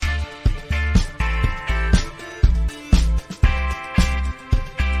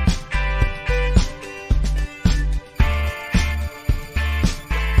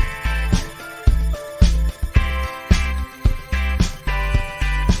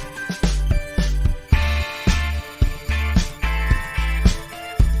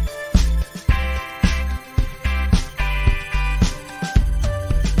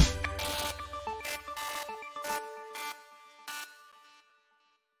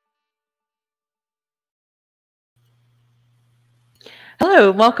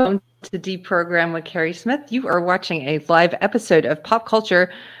Hello, welcome to Deprogram with Carrie Smith. You are watching a live episode of Pop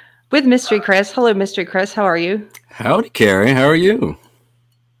Culture with Mystery Chris. Hello, Mystery Chris. How are you? Howdy, Carrie. How are you?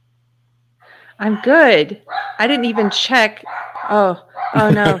 I'm good. I didn't even check. Oh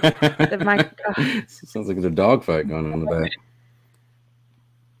no. Sounds like there's a dogfight going on in the back.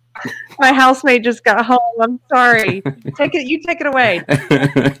 My housemate just got home. I'm sorry. You take it away.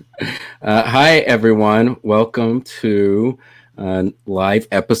 Hi, everyone. Welcome to a live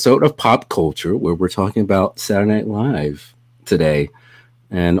episode of Pop Culture where we're talking about Saturday Night Live today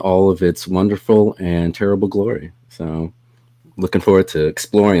and all of its wonderful and terrible glory. So, looking forward to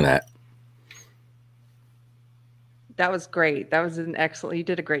exploring that. That was great. That was an excellent. You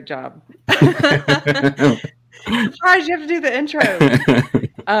did a great job. I'm surprised you have to do the intro.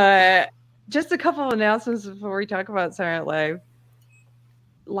 Just a couple of announcements before we talk about Saturday Night Live.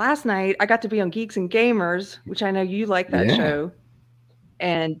 Last night, I got to be on Geeks and Gamers, which I know you like that show.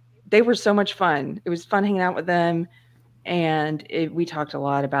 And they were so much fun. It was fun hanging out with them. And we talked a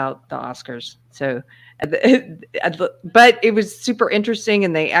lot about the Oscars. So, but it was super interesting.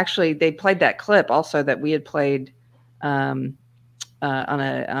 And they played that clip also that we had played on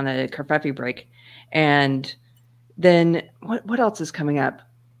a kerfuffle break. And then what else is coming up?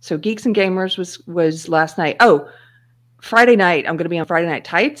 So Geeks and Gamers was last night. Oh, Friday night, I'm going to be on Friday Night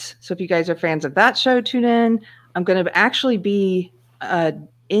Tights. So if you guys are fans of that show, tune in. I'm going to actually be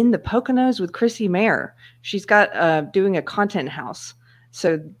in the Poconos with Chrissy Mayer. She's got doing a content house.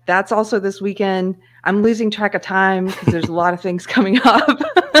 So that's also this weekend. I'm losing track of time because there's a lot of things coming up.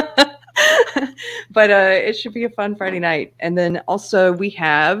 But it should be a fun Friday night. And then also we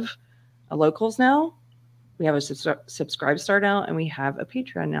have a locals now. We have a subscribe start out, and we have a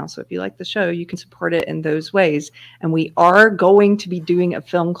Patreon now. So if you like the show, you can support it in those ways. And we are going to be doing a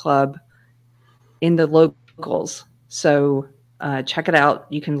film club in the locals. So check it out.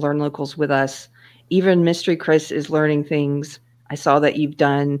 You can learn locals with us. Even Mystery Chris is learning things. I saw that you've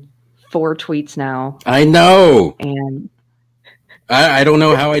done 4 tweets now. I know. And I don't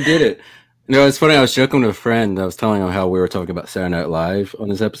know how I did it. No, it's funny. I was joking with a friend. I was telling him how we were talking about Saturday Night Live on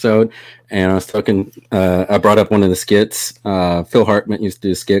this episode, and I was talking. I brought up one of the skits. Phil Hartman used to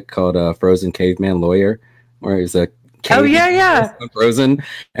do a skit called "Frozen Caveman Lawyer," where he's a yeah, frozen,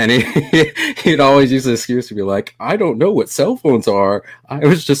 and he'd always use the excuse to be like, "I don't know what cell phones are. I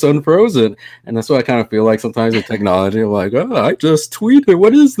was just unfrozen," and that's what I kind of feel like sometimes with technology. I'm like, "Oh, I just tweeted.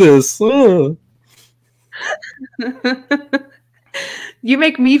 What is this?" You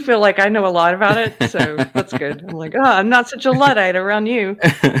make me feel like I know a lot about it, so that's good. I'm like, I'm not such a Luddite around you.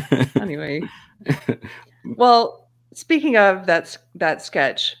 Anyway. Well, speaking of that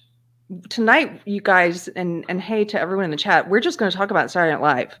sketch, tonight, you guys, and hey to everyone in the chat, we're just going to talk about Saturday Night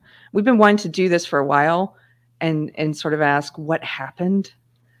Live. We've been wanting to do this for a while and sort of ask what happened,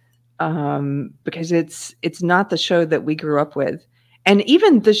 because it's not the show that we grew up with. And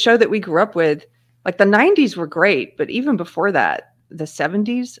even the show that we grew up with, like the 90s were great, but even before that, the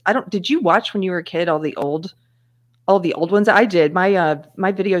 70s, did you watch when you were a kid all the old ones? I did.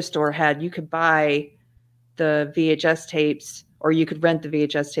 My video store you could buy the VHS tapes, or you could rent the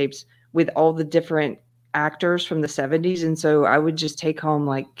VHS tapes with all the different actors from the 70s. And so I would just take home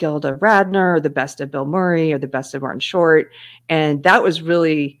like Gilda Radner, or the best of Bill Murray, or the best of Martin Short. And that was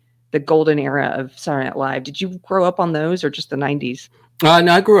really the golden era of Saturday Night Live. Did you grow up on those, or just the 90s? No,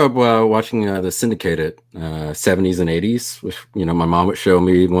 I grew up watching the syndicated 70s and 80s. With, my mom would show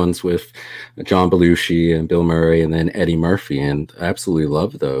me ones with John Belushi and Bill Murray, and then Eddie Murphy, and I absolutely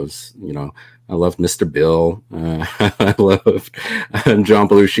loved those. I loved Mr. Bill. I loved John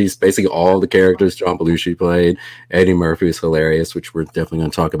Belushi's basically all the characters John Belushi played. Eddie Murphy was hilarious, which we're definitely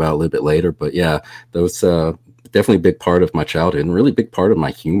going to talk about a little bit later. But yeah, those definitely a big part of my childhood and really big part of my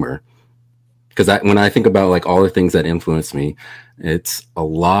humor. Because when I think about like all the things that influenced me, it's a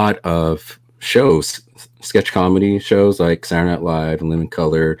lot of shows, sketch comedy shows like Saturday Night Live and Living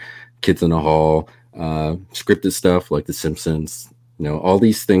Color, Kids in the Hall, scripted stuff like The Simpsons, all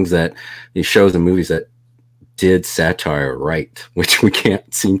these things these shows and movies that did satire right, which we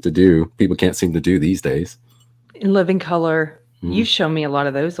can't seem to do. People can't seem to do these days. In Living Color, you've shown me a lot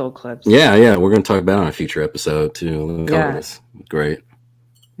of those old clips. Yeah. We're going to talk about it on a future episode too. Living Color is great.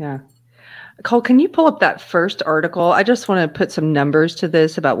 Yeah. Cole, can you pull up that first article? I just want to put some numbers to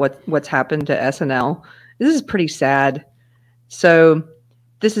this about what's happened to SNL. This is pretty sad. So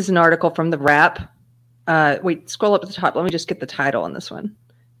this is an article from The Wrap. Wait, scroll up to the top. Let me just get the title on this one.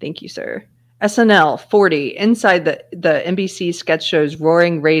 Thank you, sir. SNL 40, inside the NBC sketch show's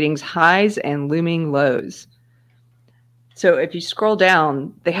roaring ratings highs and looming lows. So if you scroll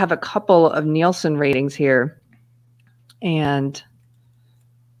down, they have a couple of Nielsen ratings here. And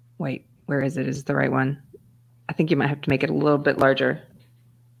Wait, where is it? Is it the right one? I think you might have to make it a little bit larger.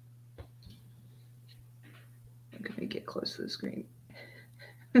 I'm going to get close to the screen.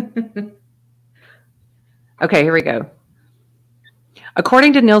 Okay, here we go.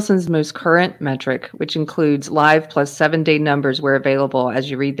 According to Nielsen's most current metric, which includes live plus 7-day numbers where available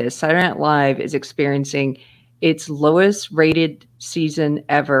as you read this, Saturday Night Live is experiencing its lowest rated season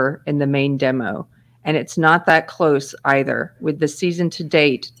ever in the main demo. And it's not that close either, with the season to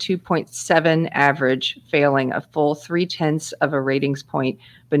date 2.7 average failing a full 0.3 of a ratings point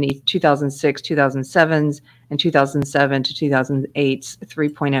beneath 2006, 2007's, and 2007 to 2008's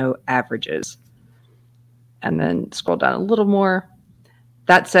 3.0 averages. And then scroll down a little more.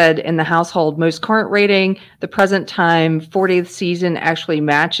 That said, in the household most current rating, the present time 40th season actually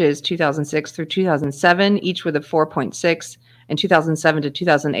matches 2006 through 2007, each with a 4.6, and 2007 to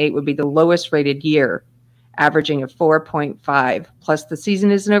 2008 would be the lowest rated year, averaging a 4.5. Plus, the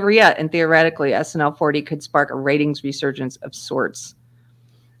season isn't over yet, and theoretically, SNL 40 could spark a ratings resurgence of sorts.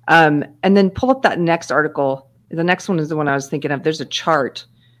 And then pull up that next article. The next one is the one I was thinking of. There's a chart,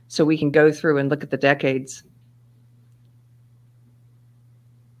 so we can go through and look at the decades.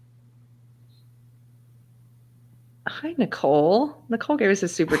 Hi, Nicole. Nicole gave us a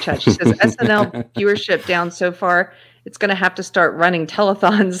super chat. She says SNL viewership down so far. It's going to have to start running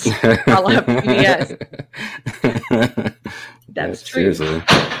telethons. I'll have PBS. That's true.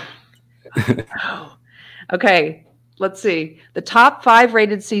 Oh. Okay, let's see. The top 5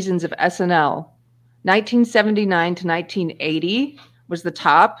 rated seasons of SNL, 1979 to 1980 was the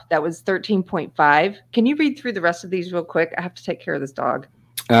top. That was 13.5. Can you read through the rest of these real quick? I have to take care of this dog.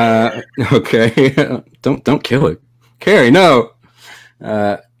 Okay. Don't kill it. Carrie, no.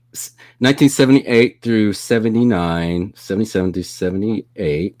 1978 through 79, 77 through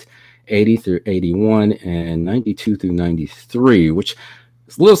 78, 80 through 81, and 92 through 93, which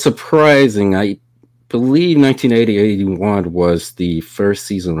is a little surprising. I believe 1980-81 was the first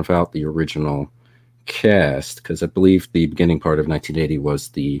season without the original cast, because I believe the beginning part of 1980 was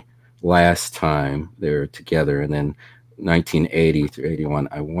the last time they were together, and then 1980 through 81,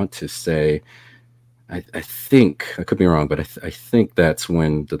 I want to say, I think, I could be wrong, but I think that's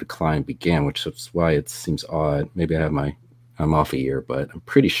when the decline began, which is why it seems odd. Maybe I'm off a year, but I'm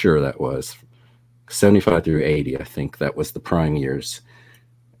pretty sure that was 75 through 80. I think that was the prime years.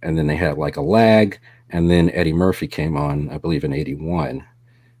 And then they had like a lag, and then Eddie Murphy came on, I believe, in 81,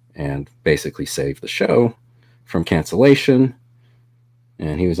 and basically saved the show from cancellation.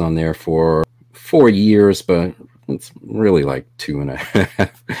 And he was on there for 4 years, but it's really like 2.5,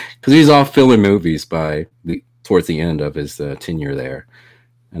 because he's off filming movies towards the end of his tenure there.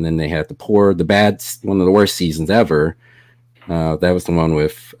 And then they had the bad, one of the worst seasons ever. That was the one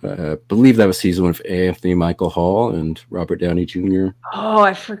with, I believe that was season with Anthony Michael Hall and Robert Downey Jr. Oh,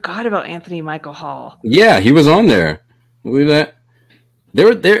 I forgot about Anthony Michael Hall. Yeah, he was on there. Believe that? They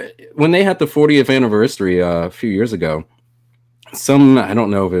were there when they had the 40th anniversary a few years ago. I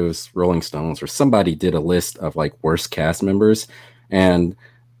don't know if it was Rolling Stones or somebody did a list of like worst cast members, and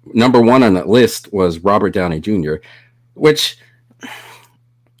number 1 on that list was Robert Downey Jr., which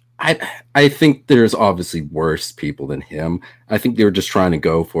I think there's obviously worse people than him. I think they were just trying to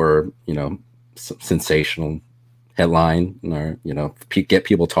go for, sensational headline, or, get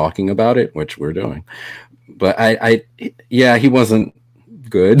people talking about it, which we're doing. But he wasn't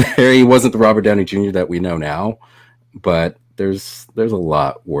good. He wasn't the Robert Downey Jr. that we know now, but there's a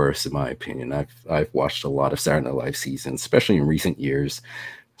lot worse, in my opinion. I've watched a lot of Saturday Night Live seasons, especially in recent years.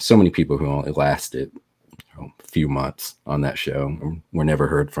 So many people who only lasted a few months on that show and were never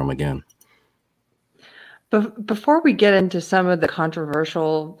heard from again. But before we get into some of the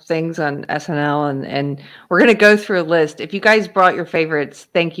controversial things on SNL, and we're going to go through a list. If you guys brought your favorites,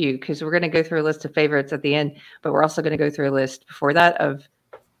 thank you, because we're going to go through a list of favorites at the end. But we're also going to go through a list before that of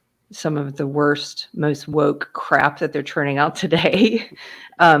some of the worst, most woke crap that they're churning out today.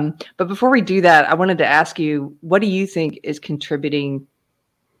 But before we do that, I wanted to ask you, what do you think is contributing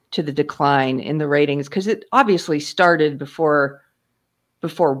to the decline in the ratings? Because it obviously started before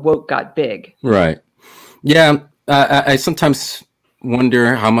woke got big. Right. Yeah. I sometimes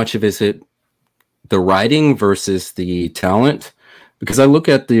wonder how much of is it the writing versus the talent, because I look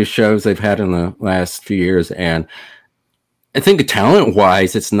at the shows they've had in the last few years, and I think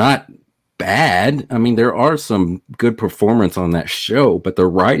talent-wise, it's not bad. I mean, there are some good performance on that show, but the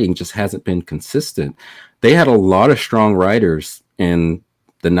writing just hasn't been consistent. They had a lot of strong writers in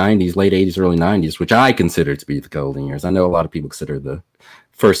the 90s, late 80s, early 90s, which I consider to be the golden years. I know a lot of people consider the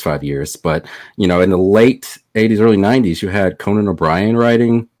first 5 years, but, in the late 80s, early 90s, you had Conan O'Brien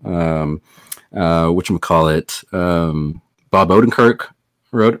writing, whatchamacallit, Bob Odenkirk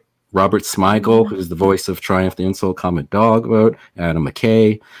wrote Robert Smigel, who's the voice of Triumph the Insult Comic Dog, wrote, Adam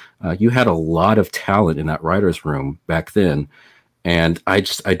McKay. You had a lot of talent in that writer's room back then. And I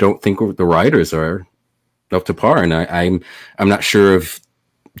don't think the writers are up to par. And I'm not sure if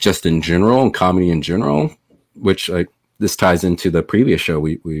just in general and comedy in general, which this ties into the previous show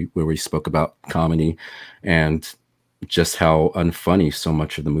where we spoke about comedy and just how unfunny so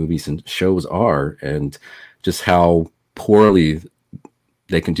much of the movies and shows are, and just how poorly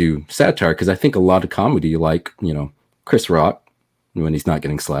they can do satire. Because I think a lot of comedy, like, you know, Chris Rock, when he's not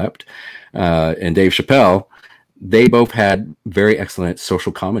getting slapped, and Dave Chappelle, they both had very excellent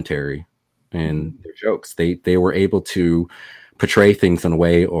social commentary in their jokes. They were able to portray things in a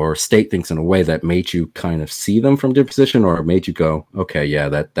way or state things in a way that made you kind of see them from their position, or made you go, okay, yeah,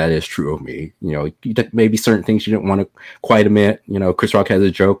 that is true of me. You know, maybe certain things you didn't want to quite admit. You know, Chris Rock has a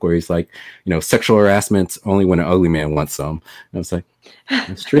joke where he's like, you know, sexual harassment's only when an ugly man wants some. And I was like,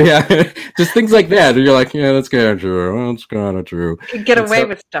 that's true. Yeah. Just things like that. And you're like, yeah, that's kind of true. That's kind of true. You get away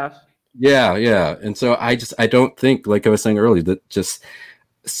with stuff. Yeah. Yeah. And so I don't think, like I was saying earlier, that just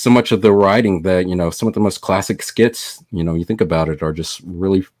so much of the writing that, you know, some of the most classic skits, you know, you think about it, are just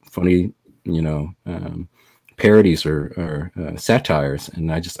really funny, you know, parodies or satires.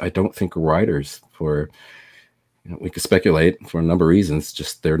 And I don't think writers, for, you know, we could speculate for a number of reasons,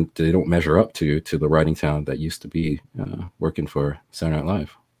 just they don't measure up to the writing talent that used to be working for Saturday Night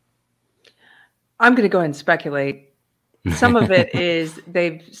Live. I'm going to go ahead and speculate. Some of it is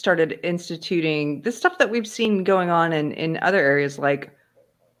they've started instituting the stuff that we've seen going on in other areas, like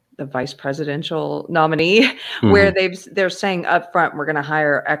the vice presidential nominee, where they're saying up front, we're going to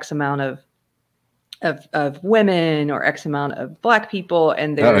hire X amount of women or X amount of Black people.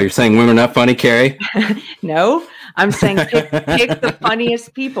 And you're saying women are not funny, Carrie? No, I'm saying pick the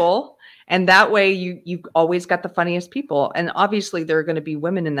funniest people. And that way you always got the funniest people. And obviously there are going to be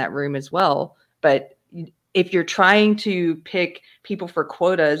women in that room as well. But if you're trying to pick people for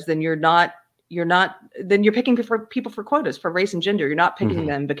quotas, then then you're picking people for quotas for race and gender. You're not picking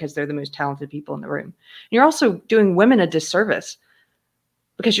them because they're the most talented people in the room. You're also doing women a disservice,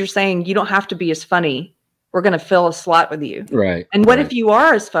 because you're saying you don't have to be as funny. We're going to fill a slot with you. Right. And what if you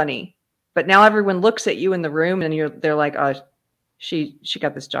are as funny, but now everyone looks at you in the room and they're like, oh, she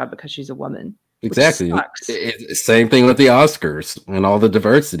got this job because she's a woman. Exactly. Same thing with the Oscars and all the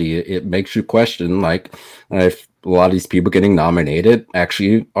diversity. It makes you question, like, if a lot of these people getting nominated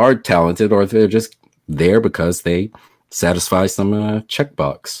actually are talented, or if they're just there because they satisfy some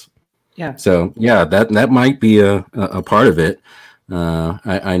checkbox. Yeah. So yeah, that might be a part of it.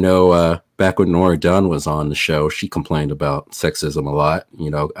 I know back when Nora Dunn was on the show, she complained about sexism a lot.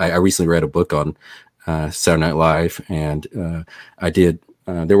 You know, I recently read a book on Saturday Night Live, and I did.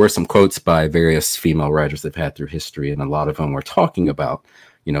 There were some quotes by various female writers they've had through history, and a lot of them were talking about,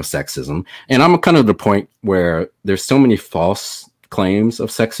 you know, sexism. And I'm kind of the point where there's so many false claims of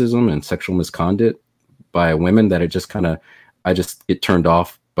sexism and sexual misconduct by women that I just get turned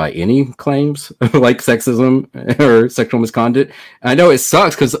off by any claims like sexism or sexual misconduct. I know it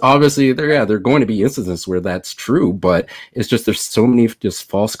sucks because obviously there are going to be instances where that's true, but it's just there's so many just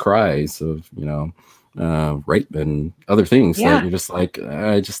false cries of, you know, rape and other things that you're just like,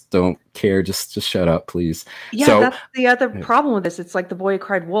 I just don't care, just shut up, please. Yeah, so that's the other problem with this. It's like the boy who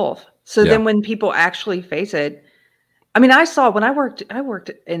cried wolf. So then when people actually face it, I mean, I saw when I worked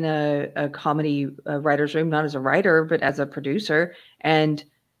in a comedy writer's room, not as a writer but as a producer, and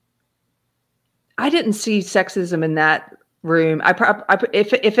I didn't see sexism in that room.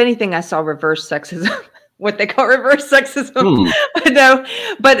 If anything, I saw reverse sexism. What they call reverse sexism. No,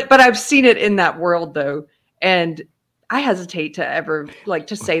 but I've seen it in that world though. And I hesitate to ever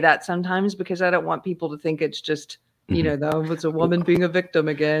to say that sometimes, because I don't want people to think it's just, you know, though it's a woman being a victim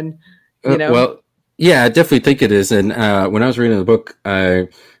again, you know? Well, yeah, I definitely think it is. And when I was reading the book, I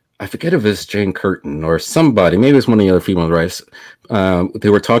forget if it's Jane Curtin or somebody, maybe it's one of the other female writers. They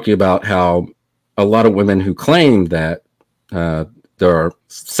were talking about how a lot of women who claim that there were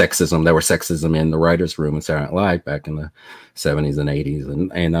sexism in the writers' room in Saturday Night Live back in the 70s and 80s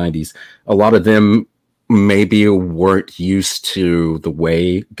and 90s. A lot of them maybe weren't used to the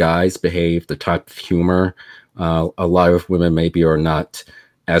way guys behave, the type of humor. A lot of women maybe are not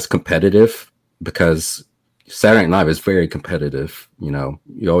as competitive, because Saturday Night Live is very competitive. You know,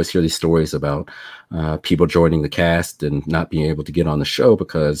 you always hear these stories about people joining the cast and not being able to get on the show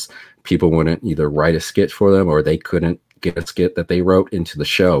because people wouldn't either write a skit for them, or they couldn't get a skit that they wrote into the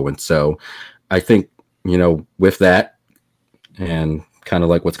show. And so I think, you know, with that, and kind of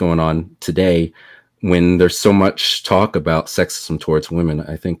like what's going on today, when there's so much talk about sexism towards women,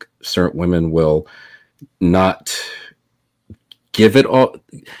 I think certain women will not give it all.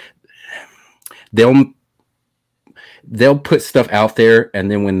 they'll put stuff out there, and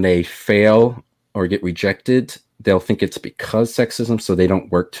then when they fail or get rejected, they'll think it's because sexism, so they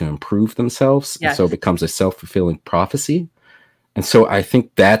don't work to improve themselves. Yes. And so it becomes a self-fulfilling prophecy. And so I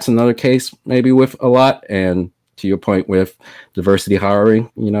think that's another case maybe with a lot. And to your point with diversity hiring,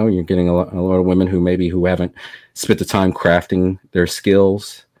 you're getting a lot of women who haven't spent the time crafting their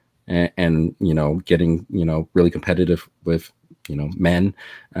skills and getting, really competitive with, men.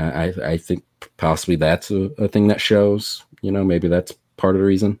 I think possibly that's a thing that shows, maybe that's part of the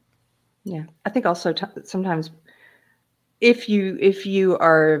reason. Yeah. I think also sometimes if you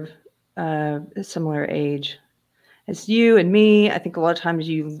are a similar age as you and me, I think a lot of times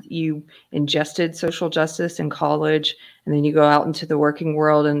you ingested social justice in college, and then you go out into the working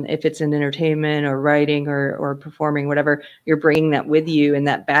world, and if it's in entertainment or writing or performing, whatever, you're bringing that with you, and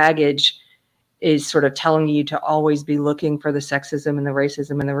that baggage is sort of telling you to always be looking for the sexism and the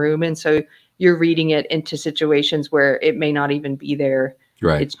racism in the room. And so you're reading it into situations where it may not even be there.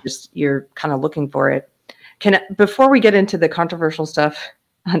 Right. It's just you're kind of looking for it. Before we get into the controversial stuff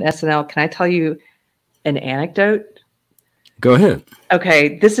on SNL, can I tell you an anecdote? Go ahead.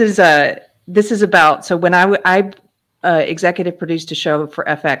 Okay, this is about, so when I executive produced a show for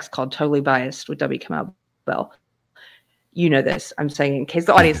FX called Totally Biased with W. Kamau Bell. You know this, I'm saying in case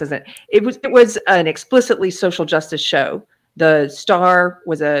the audience doesn't. It was an explicitly social justice show. The star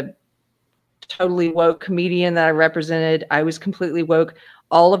was a totally woke comedian that I represented. I was completely woke.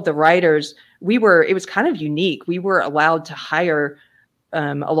 All of the writers, it was kind of unique. We were allowed to hire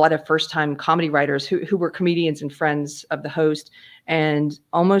a lot of first-time comedy writers who were comedians and friends of the host, and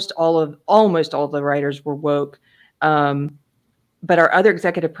almost all of the writers were woke. But our other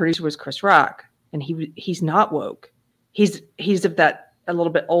executive producer was Chris Rock, and he's not woke. He's of that a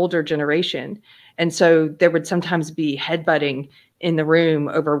little bit older generation, and so there would sometimes be headbutting in the room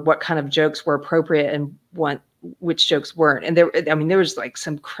over what kind of jokes were appropriate and which jokes weren't. And there was like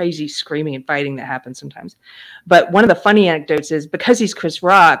some crazy screaming and fighting that happened sometimes. But one of the funny anecdotes is because he's Chris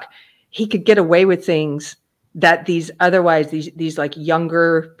Rock, he could get away with things that these like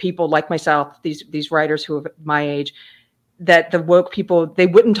younger people like myself, these writers who are my age, that the woke people, they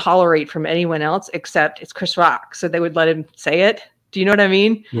wouldn't tolerate from anyone else except it's Chris Rock. So they would let him say it. Do you know what I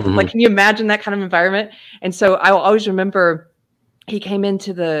mean? Mm-hmm. Like, can you imagine that kind of environment? And so I will always remember he came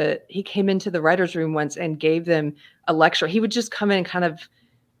into the writer's room once and gave them a lecture. He would just come in and kind of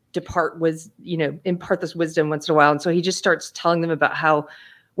impart this wisdom once in a while. And so he just starts telling them about how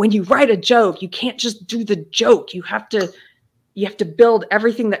when you write a joke, you can't just do the joke. You have to build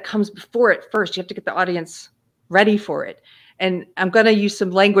everything that comes before it first. You have to get the audience ready for it. And I'm going to use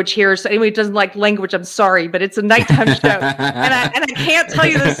some language here. So anybody who doesn't like language, I'm sorry, but it's a nighttime show. and I can't tell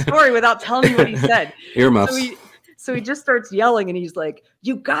you this story without telling you what he said. Earmuffs. So he just starts yelling, and he's like,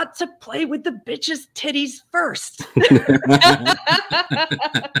 "You got to play with the bitch's titties first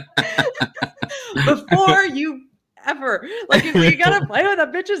before you ever, like, if you gotta play with a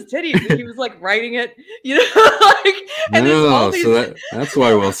bitch's titties." And he was like writing it, and so that's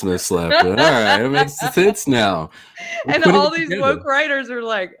why Will Smith slept. All right, it makes sense now. And all these woke writers are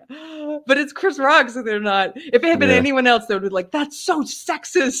like, but it's Chris Rock, so they're not. If it had been anyone else, they would be like, "That's so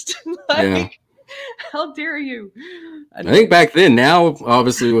sexist." How dare you? I think back then, now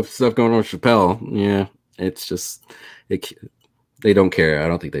obviously with stuff going on with Chappelle, it's just they don't care. I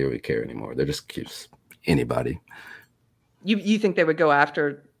don't think they really care anymore. They're just anybody. You think they would go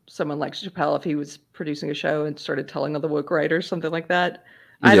after someone like Chappelle if he was producing a show and started telling all the woke writers something like that?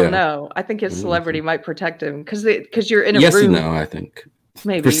 I don't know. I think his celebrity might protect him because you're in a room. Yes and no, I think.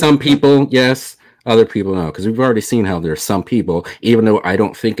 Maybe. For some people, yes. Other people, no. Because we've already seen how there are some people, even though I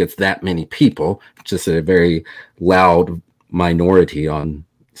don't think it's that many people, just a very loud minority on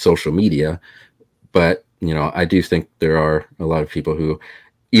social media. But, I do think there are a lot of people who,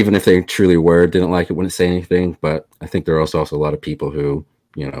 even if they truly didn't like it, wouldn't say anything. But I think there are also a lot of people who,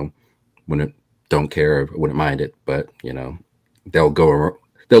 don't care, wouldn't mind it. But, they'll go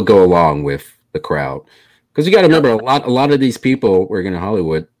along with the crowd. Because you got to remember, a lot of these people working in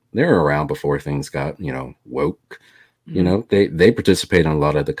Hollywood, they were around before things got, woke. Mm-hmm. They participate in a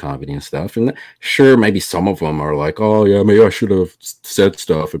lot of the comedy and stuff. And sure, maybe some of them are like, oh, yeah, maybe I should have said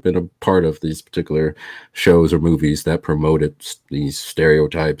stuff and been a part of these particular shows or movies that promoted these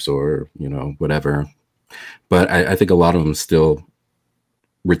stereotypes or, whatever. But I think a lot of them still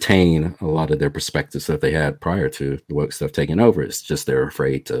retain a lot of their perspectives that they had prior to the woke stuff taking over. It's just they're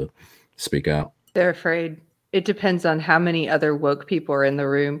afraid to speak out. They're afraid. It depends on how many other woke people are in the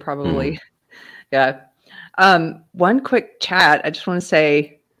room, probably. Yeah. One quick chat. I just want to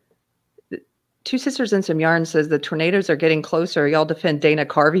say Two Sisters and Some Yarn says the tornadoes are getting closer. Y'all defend Dana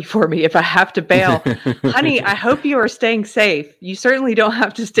Carvey for me if I have to bail. Honey, I hope you are staying safe. You certainly don't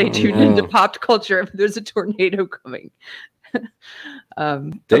have to stay tuned into pop culture if there's a tornado coming.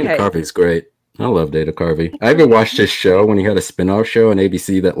 Dana Carvey's great. I love Dana Carvey. I even watched his show when he had a spin-off show on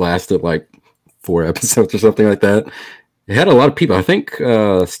ABC that lasted like 4 episodes or something like that. It had a lot of people. I think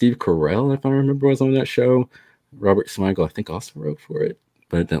Steve Carell, if I remember, was on that show. Robert Smigel, I think, also wrote for it,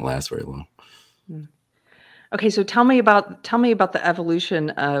 but it didn't last very long. Okay, so tell me about the evolution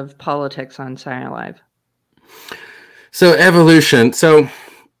of politics on Saturday Night Live. So evolution. So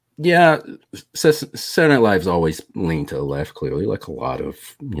yeah, Saturday Night Live's always leaned to the left, clearly, like a lot of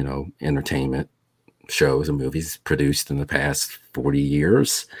entertainment shows and movies produced in the past 40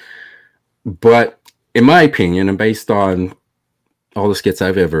 years. But in my opinion, and based on all the skits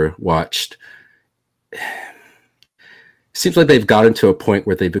I've ever watched, it seems like they've gotten to a point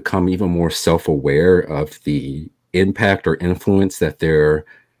where they've become even more self-aware of the impact or influence that their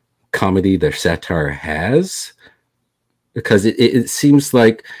comedy, their satire has. Because it seems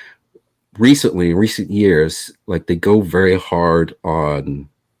like recently, in recent years, like they go very hard on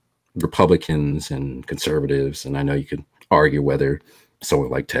Republicans and conservatives. And I know you could argue whether someone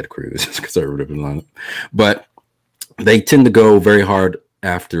like Ted Cruz is conservative or not, but they tend to go very hard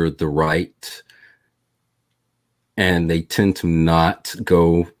after the right, and they tend to not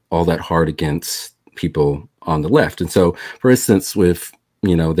go all that hard against people on the left. And so, for instance, with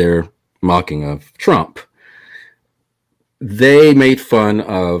their mocking of Trump, they made fun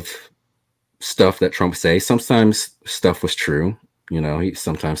of stuff that Trump say. Sometimes stuff was true. He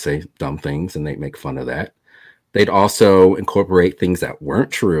sometimes say dumb things and they make fun of that. They'd also incorporate things that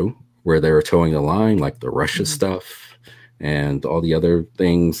weren't true, where they were towing the line, like the Russia stuff and all the other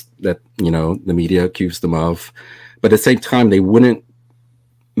things that, the media accused them of. But at the same time, they wouldn't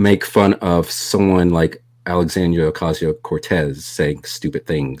make fun of someone like Alexandria Ocasio-Cortez saying stupid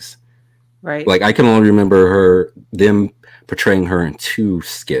things. Right. Like, I can only remember them portraying her in 2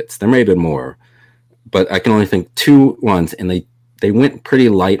 skits. There may have been more, but I can only think 2 ones, and they went pretty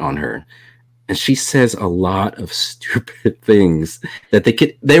light on her. And she says a lot of stupid things that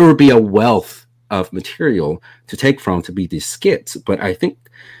there would be a wealth of material to take from to be these skits. But I think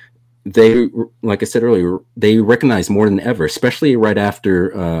they, like I said earlier, they recognize more than ever, especially right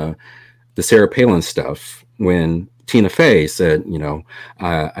after the Sarah Palin stuff, when Tina Fey said,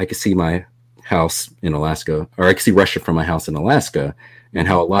 I could see my house in Alaska, or I could see Russia from my house in Alaska, and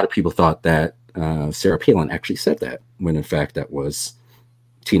how a lot of people thought that Sarah Palin actually said that, when in fact that was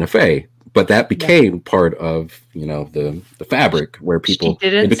Tina Fey. But that became part of the fabric where people,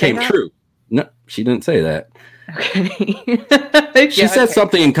 it became true. No, she didn't say that. Okay. She said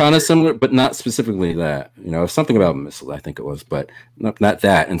something kind of similar, but not specifically that. Something about missiles, I think it was, but not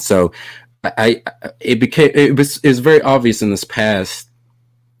that. And so it was very obvious in this past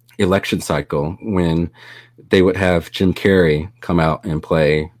election cycle when they would have Jim Carrey come out and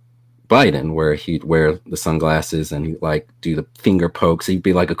play Biden, where he'd wear the sunglasses and he'd like do the finger pokes. He'd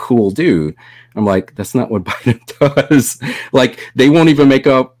be like a cool dude. I'm like, that's not what Biden does. Like, they won't even make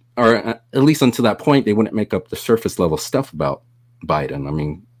up, or at least until that point, they wouldn't make up the surface level stuff about Biden. I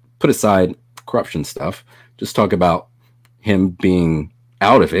mean, put aside corruption stuff, just talk about him being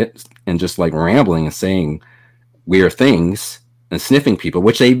out of it and just like rambling and saying weird things and sniffing people,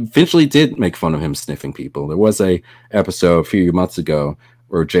 which they eventually did make fun of him sniffing people. There was a episode a few months ago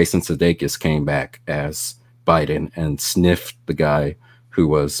where Jason Sudeikis came back as Biden and sniffed the guy who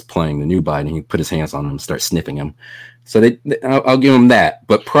was playing the new Biden. He put his hands on him and started sniffing him. So I'll give them that.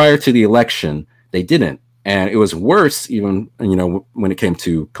 But prior to the election, they didn't. And it was worse even, when it came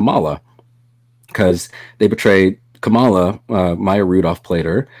to Kamala, because they portrayed Kamala, Maya Rudolph played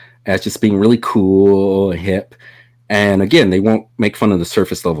her, as just being really cool, hip. And again, they won't make fun of the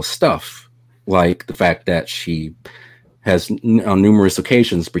surface level stuff, like the fact that she has on numerous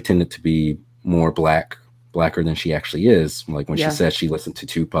occasions pretended to be more blacker than she actually is. Like when she said she listened to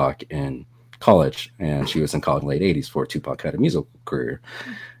Tupac in college, and she was in college in the late 80s before Tupac had a musical career.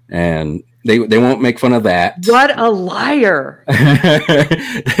 And they won't make fun of that. What a liar.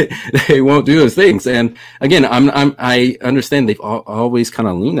 They won't do those things. And again, I understand they've always kind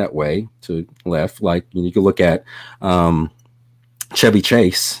of leaned that way to left. Like you can look at Chevy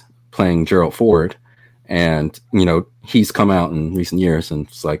Chase playing Gerald Ford, and he's come out in recent years and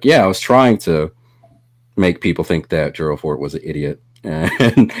it's like, I was trying to make people think that Gerald Ford was an idiot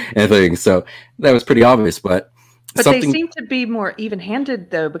and things. So that was pretty obvious, but they seem to be more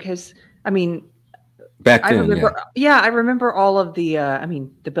even-handed though, because I mean, back then, I remember all of the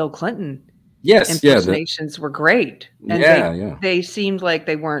the Bill Clinton impersonations were great, and they seemed like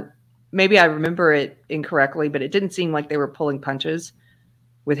they weren't maybe I remember it incorrectly, but it didn't seem like they were pulling punches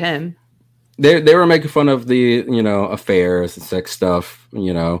with him. They were making fun of the affairs and sex stuff,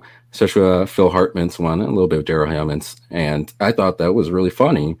 especially Phil Hartman's one, and a little bit of Daryl Hammond's, and I thought that was really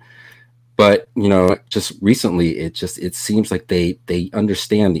funny. But just recently, it seems like they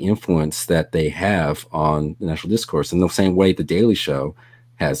understand the influence that they have on the national discourse in the same way the Daily Show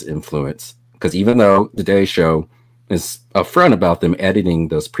has influence. Because even though the Daily Show is upfront about them editing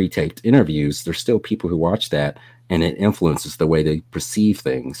those pre-taped interviews, there's still people who watch that, and it influences the way they perceive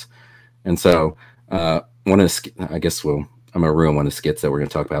things. And so, one of the, I guess, I'm gonna ruin one of the skits that we're gonna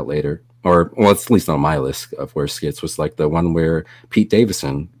talk about later, or it's at least on my list of where skits was like the one where Pete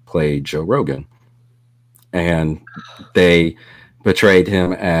Davidson played Joe Rogan, and they portrayed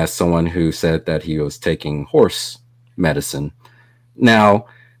him as someone who said that he was taking horse medicine. Now,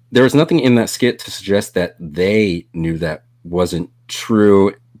 there was nothing in that skit to suggest that they knew that wasn't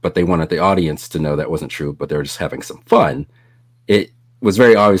true, but they wanted the audience to know that wasn't true, but they were just having some fun. It was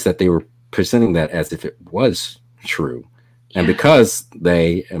very obvious that they were presenting that as if it was true. And because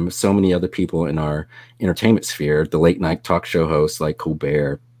they and so many other people in our entertainment sphere, the late night talk show hosts like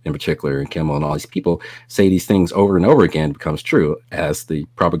Colbert in particular, and Kimmel and all these people say these things over and over again, it becomes true. As the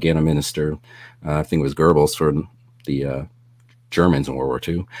propaganda minister, I think it was Goebbels for the Germans in World War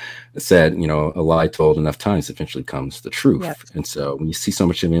II, said, a lie told enough times eventually comes the truth. Yes. And so when you see so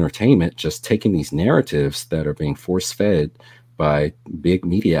much of entertainment just taking these narratives that are being force fed by big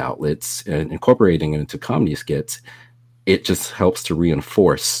media outlets and incorporating it into comedy skits, it just helps to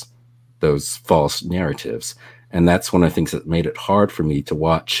reinforce those false narratives. And that's one of the things that made it hard for me to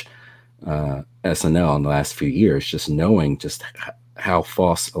watch SNL in the last few years, just knowing just how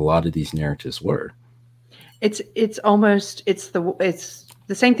false a lot of these narratives were. It's the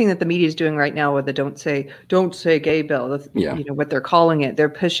same thing that the media is doing right now with the don't say gay bill. What they're calling it. They're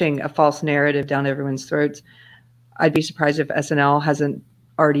pushing a false narrative down everyone's throats. I'd be surprised if SNL hasn't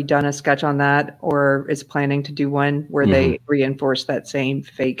already done a sketch on that, or is planning to do one where they reinforce that same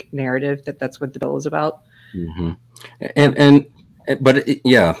fake narrative that's what the bill is about. Mm-hmm. But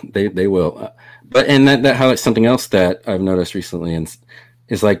they will. But that highlights something else that I've noticed recently, and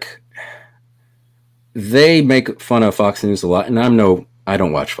is like they make fun of Fox News a lot, and I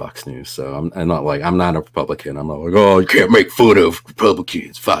don't watch Fox News, so I'm not a Republican. I'm not like, oh, you can't make fun of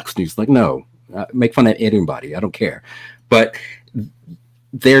Republicans, Fox News. Like, no, make fun of anybody. I don't care. But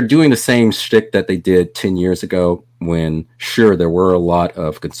they're doing the same shtick that they did 10 years ago when, sure, there were a lot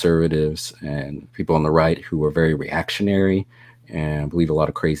of conservatives and people on the right who were very reactionary and believe a lot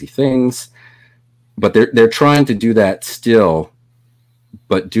of crazy things. But they're trying to do that still,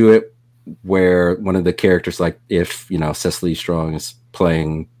 but do it where one of the characters, like if, Cecily Strong is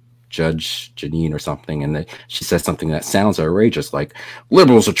playing Judge Janine or something, and she says something that sounds outrageous, like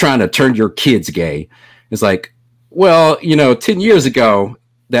liberals are trying to turn your kids gay. It's like, well, 10 years ago,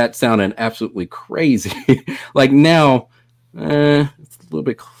 that sounded absolutely crazy. Like now, it's a little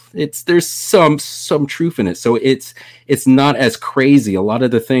bit. There's some truth in it. So it's not as crazy. A lot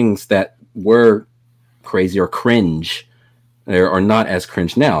of the things that were crazy or cringe, there are not as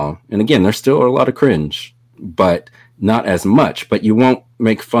cringe now. And again, there's still a lot of cringe, but not as much. But you won't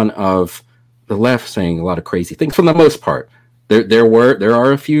make fun of the left saying a lot of crazy things for the most part. There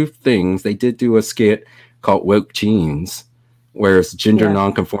are a few things. They did do a skit called Woke Jeans, where it's gender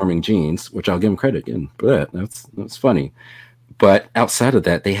non-conforming jeans, which I'll give them credit again for that. That's funny. But outside of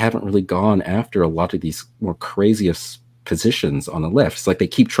that, they haven't really gone after a lot of these more craziest positions on the left. It's like they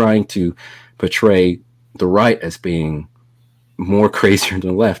keep trying to portray the right as being more crazier than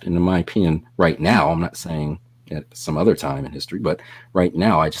the left. And in my opinion, right now, I'm not saying at some other time in history, but right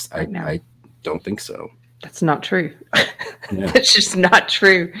now, I don't think so. That's not true. That's just not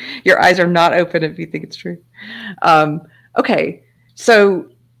true. Your eyes are not open if you think it's true. Okay, so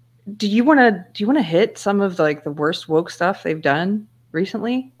do you want to hit some of the worst woke stuff they've done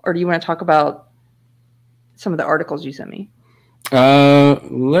recently, or do you want to talk about some of the articles you sent me?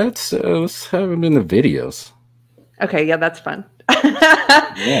 Let's have them in the videos. Okay, yeah, that's fun.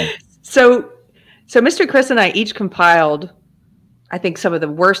 Yeah. So Mr. Chris and I each compiled, I think, some of the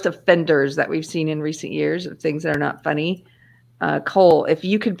worst offenders that we've seen in recent years of things that are not funny. Cole, if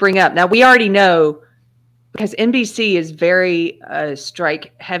you could bring up, now we already know, because NBC is very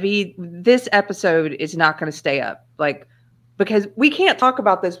strike heavy, this episode is not going to stay up. Because we can't talk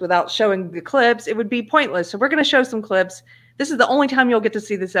about this without showing the clips. It would be pointless. So we're going to show some clips. This is the only time you'll get to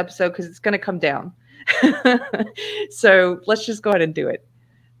see this episode because it's going to come down. So let's just go ahead and do it.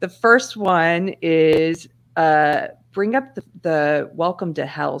 The first one is bring up the Welcome to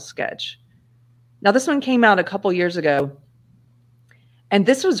Hell sketch. Now, this one came out a couple years ago. And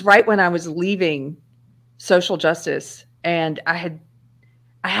this was right when I was leaving social justice, and I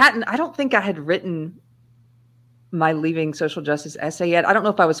don't think I had written my leaving social justice essay yet. I don't know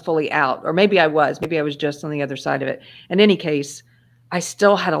if I was fully out, or maybe I was. Maybe I was just on the other side of it. In any case, I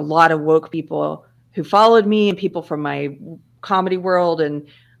still had a lot of woke people who followed me and people from my comedy world, and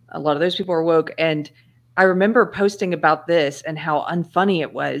a lot of those people were woke. And I remember posting about this and how unfunny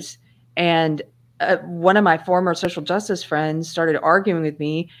it was. And one of my former social justice friends started arguing with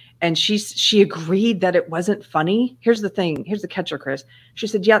me, and she agreed that it wasn't funny. Here's the thing. Here's the catcher, Chris. She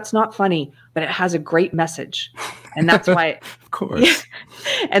said, yeah, it's not funny, but it has a great message. And that's why, of course. Yeah,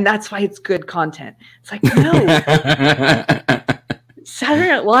 and that's why it's good content. It's like, no. Saturday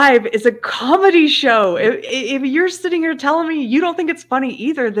Night Live is a comedy show. If you're sitting here telling me you don't think it's funny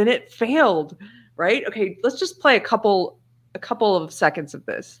either, then it failed, right? Okay, let's just play a couple of seconds of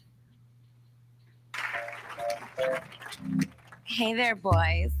this. Hey there,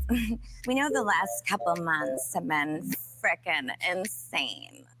 boys. We know the last couple months have been frickin'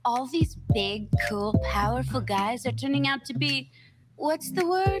 insane. All these big, cool, powerful guys are turning out to be, what's the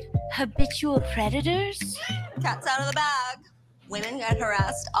word? Habitual predators? Cat's out of the bag. Women get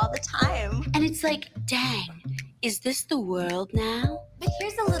harassed all the time. And it's like, dang, is this the world now? But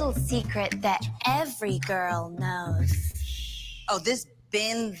here's a little secret that every girl knows. Oh, this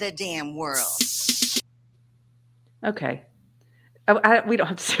been the damn world. Okay. We don't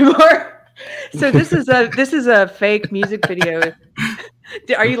have to see more. So this is a fake music video.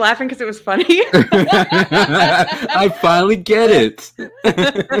 Are you laughing because it was funny? I finally get it.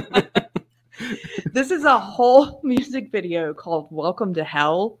 This is a whole music video called "Welcome to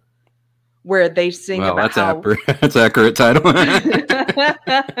Hell," where they sing about that's accurate title.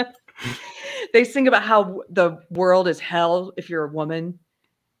 They sing about how the world is hell if you're a woman,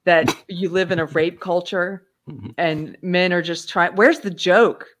 that you live in a rape culture, and men are just trying. Where's the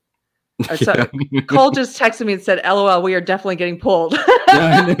joke? So Cole just texted me and said, "LOL, we are definitely getting pulled."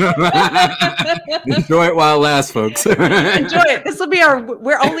 Enjoy it while it lasts, folks. Enjoy it. This will be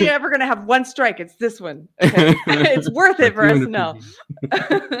we're only ever going to have one strike. It's this one. Okay. It's worth it for SNL.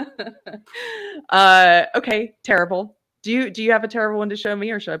 Okay. Terrible. Do you have a terrible one to show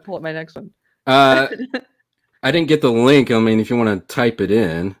me, or should I pull up my next one? I didn't get the link. I mean, if you want to type it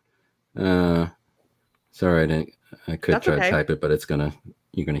in, sorry, I could try to type it, but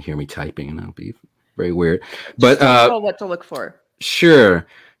you're gonna hear me typing, and that'll be very weird. But what to look for? Sure.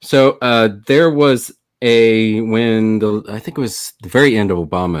 So there was I think it was the very end of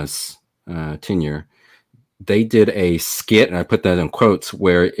Obama's tenure, they did a skit, and I put that in quotes,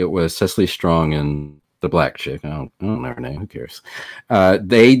 where it was Cecily Strong and the black chick. I don't know her name. Who cares?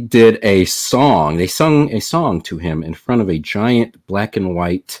 They did a song. They sung a song to him in front of a giant black and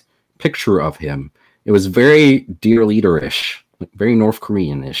white picture of him. It was very Dear Leader-ish, very North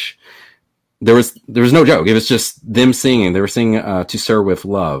Korean-ish. There was no joke. It was just them singing. They were singing "To Sir with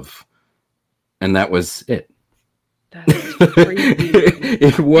Love," and that was it. That is creepy.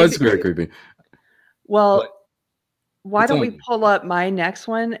 It was very creepy. Well, why don't we pull up my next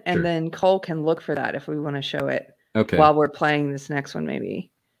one, and then Cole can look for that if we want to show it. Okay. While we're playing this next one,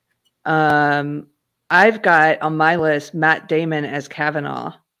 maybe. I've got on my list Matt Damon as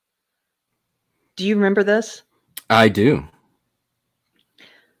Kavanaugh. Do you remember this? I do.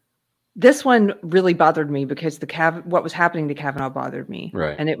 This one really bothered me because what was happening to Kavanaugh bothered me.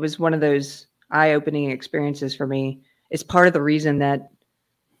 Right. And it was one of those eye-opening experiences for me. It's part of the reason that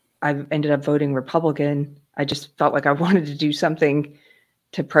I ended up voting Republican. I just felt like I wanted to do something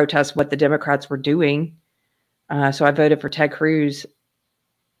to protest what the Democrats were doing. So I voted for Ted Cruz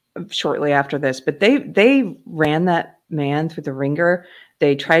shortly after this. But they ran that man through the ringer.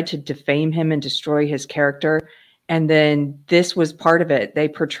 They tried to defame him and destroy his character. And then this was part of it. They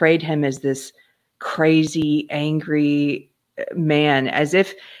portrayed him as this crazy, angry man, as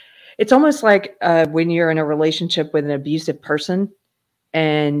if it's almost like when you're in a relationship with an abusive person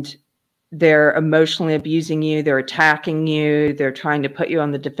and they're emotionally abusing you, they're attacking you, they're trying to put you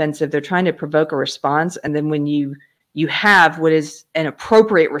on the defensive, they're trying to provoke a response. And then when you have what is an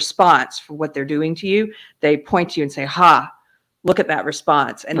appropriate response for what they're doing to you, they point to you and say, ha, look at that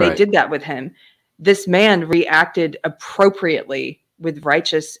response. And They did that with him. This man reacted appropriately with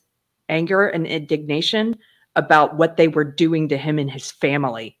righteous anger and indignation about what they were doing to him and his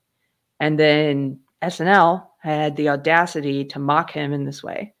family. And then SNL had the audacity to mock him in this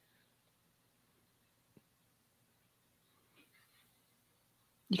way.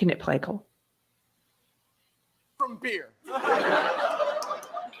 You can hit play, Cole. From beer.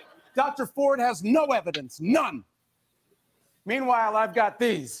 Dr. Ford has no evidence, none. Meanwhile, I've got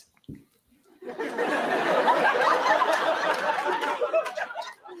these.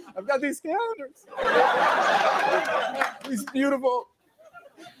 I've got these calendars. These beautiful,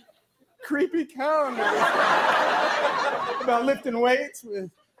 creepy calendars about lifting weights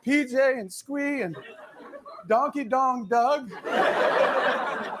with PJ and Squee and Donkey Dong Doug.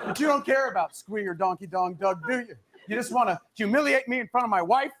 But you don't care about Squee or Donkey Dong Doug, do you? You just want to humiliate me in front of my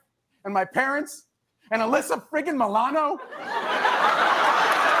wife and my parents and Alyssa friggin' Milano?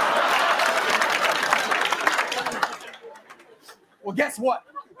 Well, guess what?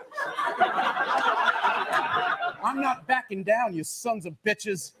 I'm not backing down, you sons of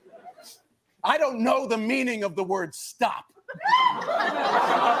bitches. I don't know the meaning of the word stop.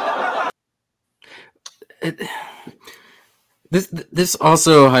 This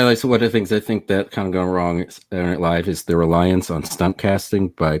also highlights one of the things I think that kind of gone wrong at Saturday Night Live is the reliance on stunt casting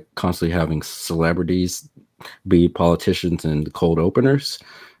by constantly having celebrities be politicians and cold openers.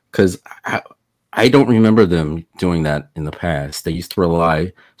 Because I don't remember them doing that in the past. They used to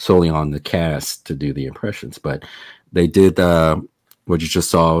rely solely on the cast to do the impressions, but they did what you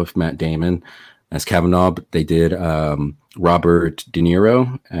just saw with Matt Damon as Kavanaugh. They did Robert De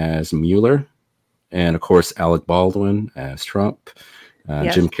Niro as Mueller. And of course, Alec Baldwin as Trump,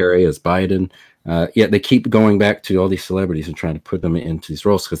 yes. Jim Carrey as Biden. Yet they keep going back to all these celebrities and trying to put them into these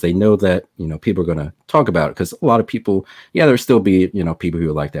roles because they know that, you know, people are going to talk about it. Because a lot of people, there'll still be, people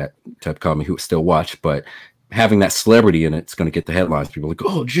who like that type of comedy who still watch, but having that celebrity in it's going to get the headlines. People are like,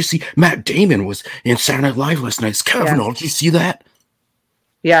 oh, did you see Matt Damon was in Saturday Night Live last night? It's Kavanaugh. Yeah. Did you see that?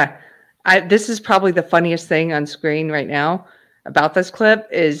 Yeah, this is probably the funniest thing on screen right now. About this clip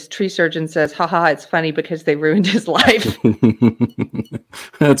is Tree Surgeon says, haha, it's funny because they ruined his life.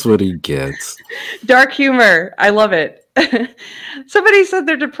 That's what he gets. Dark humor. I love it. Somebody said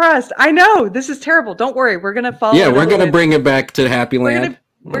they're depressed. I know. This is terrible. Don't worry. We're going to follow. Yeah, we're going to bring it back to Happy Land.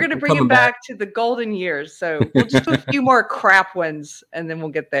 We're going to bring it back to the golden years. So we'll just do a few more crap ones and then we'll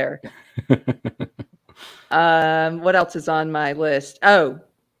get there. What else is on my list? Oh,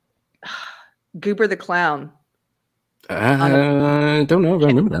 Goober the Clown. I don't know if I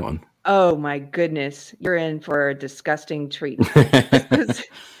remember that one. Oh my goodness, you're in for a disgusting treat.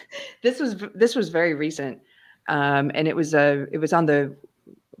 This was very recent, and it was on the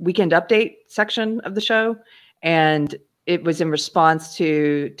Weekend Update section of the show, and it was in response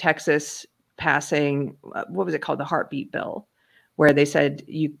to Texas passing what was it called, the heartbeat bill, where they said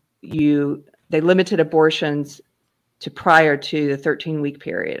they limited abortions to prior to the 13-week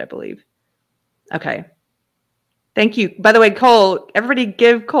period, I believe. Okay. Thank you. By the way, Cole, everybody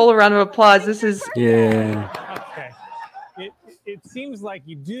give Cole a round of applause. This is... Yeah. Okay. It seems like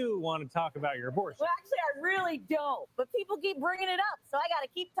you do want to talk about your abortion. Well, actually, I really don't. But people keep bringing it up, so I got to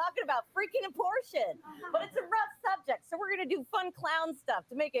keep talking about freaking abortion. But it's a rough subject, so we're going to do fun clown stuff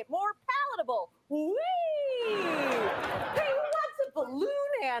to make it more palatable. Whee! Hey, who wants a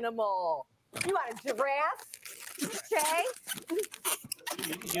balloon animal? You want a giraffe? Okay.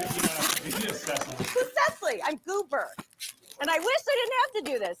 You don't have to do this, Cecily. Who's Cecily? I'm Goober. And I wish I didn't have to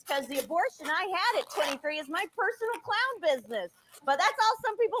do this because the abortion I had at 23 is my personal clown business. But that's all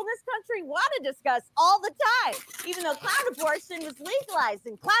some people in this country want to discuss all the time, even though clown abortion was legalized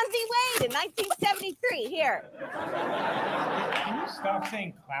in Clown v. Wade in 1973. Here. Can you stop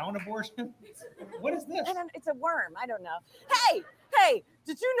saying clown abortion? What is this? It's a worm. I don't know. Hey,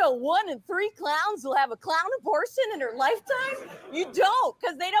 did you know 1 in 3 clowns will have a clown abortion in their lifetime? You don't,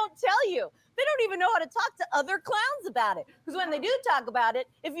 because they don't tell you. They don't even know how to talk to other clowns about it. Because when they do talk about it,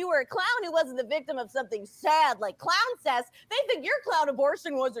 if you were a clown who wasn't the victim of something sad like clown cess, they think your clown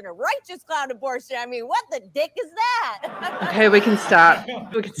abortion wasn't a righteous clown abortion. I mean, what the dick is that? Okay, we can stop.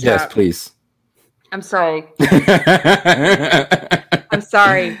 Yes, please. I'm sorry. I'm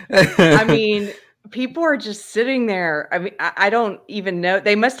sorry. I mean, people are just sitting there. I mean, I don't even know.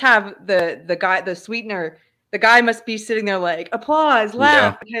 They must have the guy, the sweetener. The guy must be sitting there like, applause,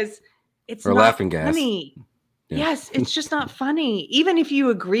 laugh, because it's or not laughing gas. Funny. Yeah. Yes, it's just not funny. Even if you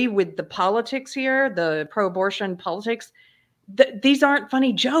agree with the politics here, the pro-abortion politics, these aren't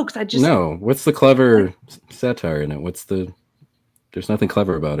funny jokes. No. What's the clever satire in it? There's nothing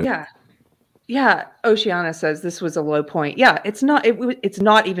clever about it. Yeah. Oceana says this was a low point. Yeah, it's not. It's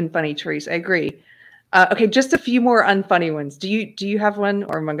not even funny, Therese. I agree. Okay, just a few more unfunny ones. Do you have one,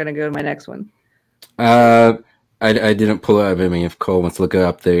 or am I going to go to my next one? I didn't pull it up. I mean, if Cole wants to look it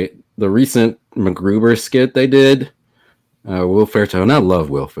up, the recent MacGruber skit they did, Will Ferrell, and I love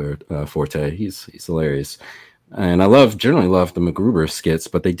Will Forte. He's hilarious, and I generally love the MacGruber skits.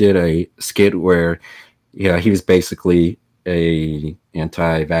 But they did a skit where, he was basically a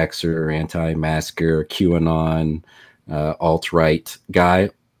anti-vaxxer, anti-masker, QAnon, alt-right guy.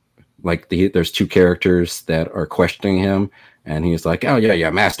 Like there's 2 characters that are questioning him, And he was like, "Oh yeah,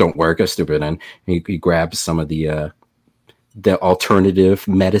 masks don't work. That's stupid." And he grabs some of the alternative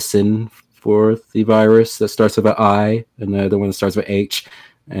medicine for the virus that starts with an I, and the other one that starts with H,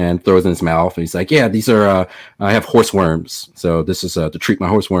 and throws in his mouth. And he's like, "Yeah, these are I have horse worms, so this is to treat my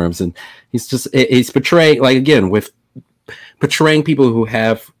horse worms." And he's portraying, like, again, with portraying people who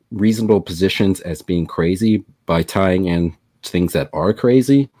have reasonable positions as being crazy by tying in things that are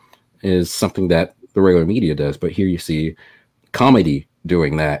crazy is something that the regular media does. But here you see comedy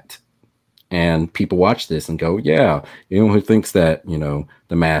doing that, and people watch this and go, yeah, anyone who thinks that,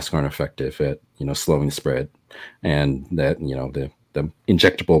 the masks aren't effective at, slowing the spread, and that, the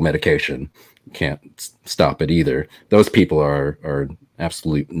injectable medication can't stop it either. Those people are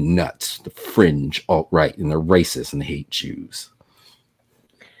absolute nuts, the fringe alt-right, and they're racist and they hate Jews.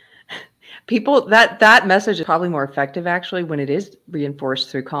 People, that message is probably more effective actually when it is reinforced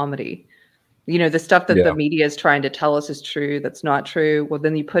through comedy. The stuff that the media is trying to tell us is true, that's not true. Well,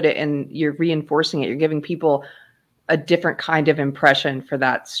 then you put it in, you're reinforcing it. You're giving people a different kind of impression for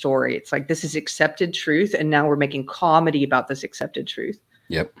that story. It's like, this is accepted truth, and now we're making comedy about this accepted truth.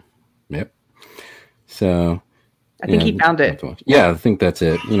 Yep. So I think he found it. Yeah, I think that's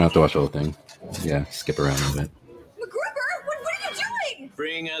it. You don't have to watch the whole thing. Yeah, skip around a bit. MacGruber, what are you doing?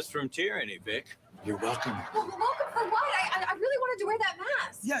 Freeing us from tyranny, Vic. You're welcome. Well, welcome for what? I really wanted to wear that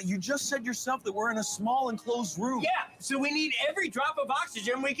mask. Yeah, you just said yourself that we're in a small enclosed room. Yeah, so we need every drop of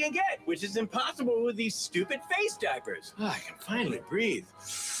oxygen we can get, which is impossible with these stupid face diapers. Oh, I can finally breathe.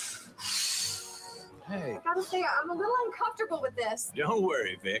 Hey. I gotta say, I'm a little uncomfortable with this. Don't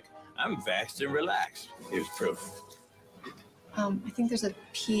worry, Vic. I'm vaxxed and relaxed. Here's proof. I think there's a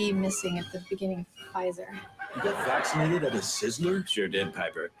P missing at the beginning of Pfizer. You got vaccinated at a Sizzler? Sure did,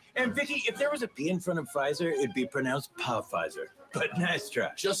 Piper. And Vicky, if there was a P in front of Pfizer, it'd be pronounced Pfizer. But nice try.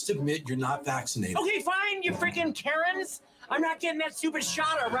 Just admit you're not vaccinated. Okay, fine, you freaking Karens. I'm not getting that stupid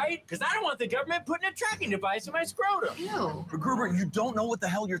shot, all right? Because I don't want the government putting a tracking device in my scrotum. Ew. MacGruber, you don't know what the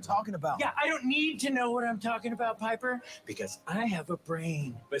hell you're talking about. Yeah, I don't need to know what I'm talking about, Piper, because I have a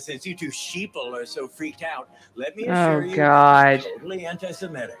brain. But since you two sheeple are so freaked out, let me assure you, God. I'm totally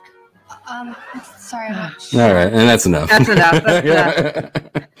anti-Semitic. Sorry, I'm not sure. All right, and that's enough. That's enough.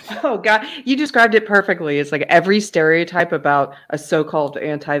 Oh, God. You described it perfectly. It's like every stereotype about a so-called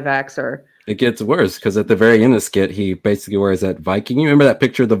anti-vaxxer. It gets worse because at the very end of the skit, he basically wears that Viking. You remember that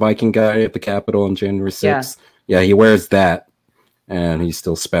picture of the Viking guy at the Capitol on January 6th? Yeah, he wears that, and he's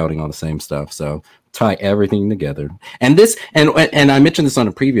still spouting all the same stuff. So tie everything together. And this, and I mentioned this on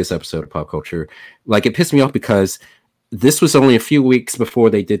a previous episode of Pop Culture. Like, it pissed me off because this was only a few weeks before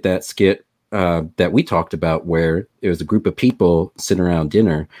they did that skit that we talked about, where it was a group of people sitting around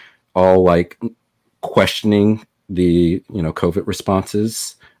dinner, all like questioning the COVID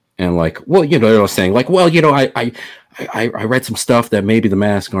responses. And like, well, they're saying like, well, I read some stuff that maybe the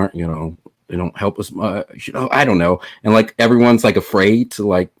masks aren't, they don't help us much, I don't know. And like, everyone's like afraid to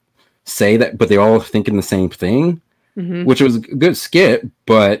like say that, but they're all thinking the same thing, which was a good skit.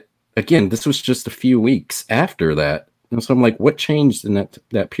 But again, this was just a few weeks after that. And so I'm like, what changed in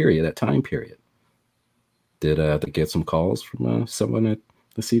that period, that time period? Did they get some calls from someone at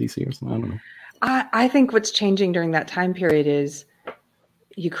the CDC or something? I don't know. I think what's changing during that time period is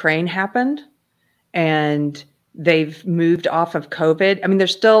Ukraine happened, and they've moved off of COVID. I mean, they're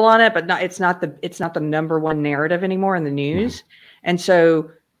still on it, but it's not the number one narrative anymore in the news. And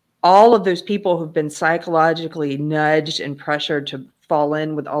so all of those people who've been psychologically nudged and pressured to fall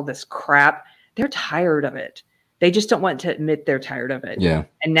in with all this crap, they're tired of it. They just don't want to admit they're tired of it. Yeah.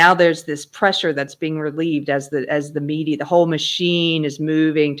 And now there's this pressure that's being relieved as the media, the whole machine is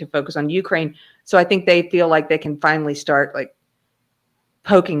moving to focus on Ukraine. So I think they feel like they can finally start like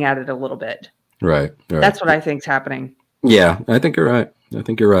poking at it a little bit. Right. That's what I think's happening. Yeah, I think you're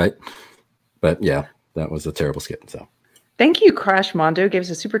right. But yeah, that was a terrible skit. So thank you, Crash Mondo gives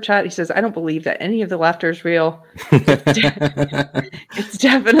a super chat. He says, I don't believe that any of the laughter is real. It's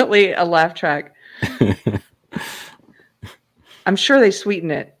definitely a laugh track. I'm sure they sweeten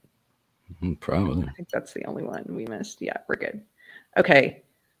it. Probably. I think that's the only one we missed. Yeah, we're good. Okay.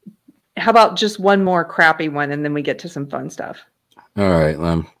 How about just one more crappy one, and then we get to some fun stuff? All right.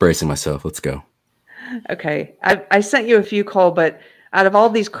 I'm bracing myself. Let's go. Okay. I sent you a few, Cole, but out of all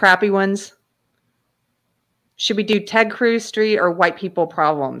these crappy ones, should we do Ted Cruz Street or White People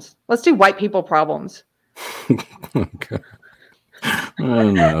Problems? Let's do White People Problems. Okay.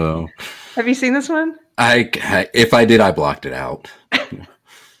 Oh, no. Have you seen this one? If I did, I blocked it out.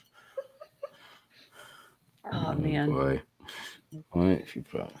 Oh, man. Boy. White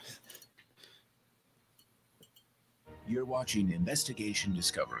People. You're watching Investigation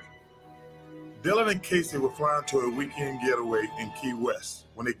Discovery. Dylan and Casey were flying to a weekend getaway in Key West.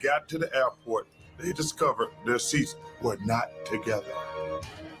 When they got to the airport, they discovered their seats were not together.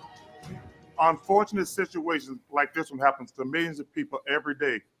 Unfortunate situations like this one happens to millions of people every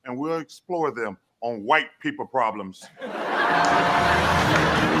day, and we'll explore them on White People Problems. All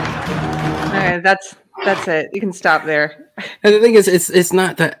right, that's it. You can stop there. And the thing is, it's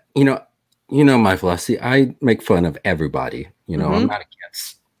not that, my philosophy. I make fun of everybody. I'm not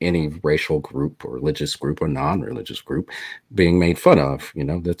against any racial group or religious group or non-religious group being made fun of.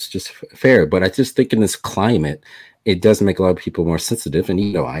 That's just fair. But I just think in this climate, it does make a lot of people more sensitive.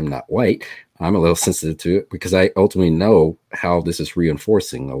 And I'm not white. I'm a little sensitive to it because I ultimately know how this is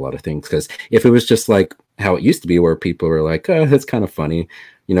reinforcing a lot of things. Because if it was just like how it used to be, where people were like, "Oh, that's kind of funny,"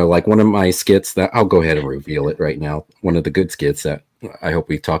 like one of my skits that I'll go ahead and reveal it right now. One of the good skits that I hope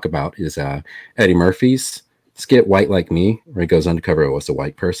we talk about is Eddie Murphy's skit "White Like Me," where he goes undercover as a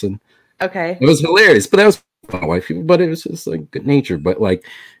white person. Okay, it was hilarious, but that was fun, white people. But it was just like good nature. But like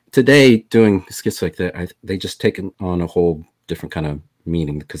today, doing skits like that, they just take on a whole different kind of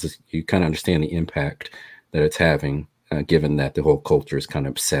meaning because you kind of understand the impact that it's having, given that the whole culture is kind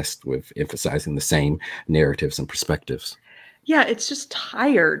of obsessed with emphasizing the same narratives and perspectives. Yeah, it's just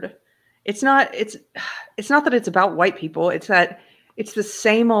tired. It's not that it's about white people. It's that it's the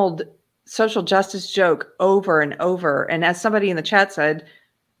same old social justice joke over and over. And as somebody in the chat said,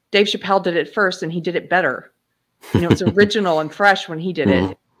 Dave Chappelle did it first and he did it better. It's original and fresh when he did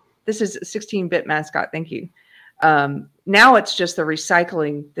it. This is a 16-bit mascot. Thank you. Now it's just the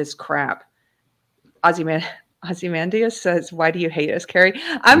recycling this crap. Ozymandias says, "Why do you hate us, Carrie?"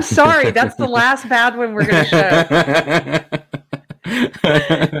 I'm sorry. That's the last bad one we're going to show.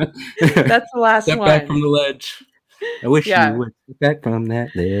 That's the last Step one. back from the ledge. I wish you would step back from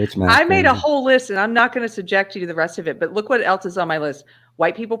that ledge. I made a whole list, and I'm not going to subject you to the rest of it. But look what else is on my list: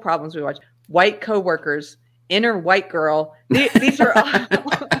 white people problems we watch, white coworkers, inner white girl. These are all...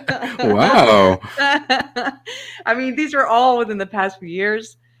 Wow. I mean, these are all within the past few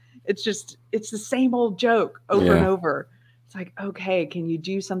years. It's the same old joke over and over. It's like, okay, can you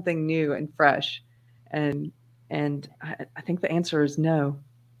do something new and fresh? And I think the answer is no.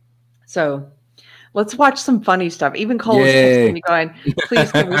 So let's watch some funny stuff. Even Cole is texting me going,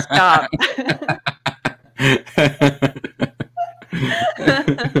 "Please, can we stop?"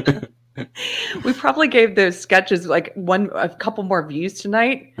 We probably gave those sketches like a couple more views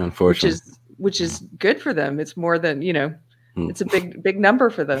tonight, unfortunately, which is good for them. It's more than it's a big number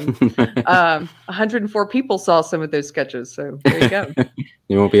for them. 104 people saw some of those sketches, so there you go.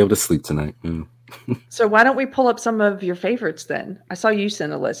 You won't be able to sleep tonight. So why don't we pull up some of your favorites then? I saw you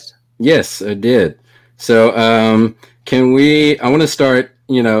send a list. Yes, I did. So can we? I want to start.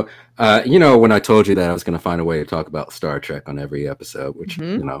 When I told you that I was going to find a way to talk about Star Trek on every episode, which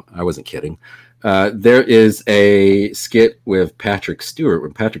I wasn't kidding. There is a skit with Patrick Stewart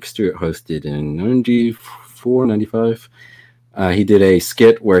when Patrick Stewart hosted in 94, 95. He did a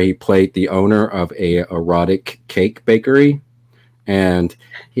skit where he played the owner of a erotic cake bakery, and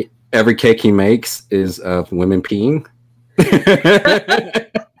every cake he makes is of women peeing.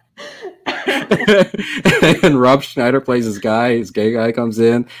 And Rob Schneider plays this guy. His gay guy comes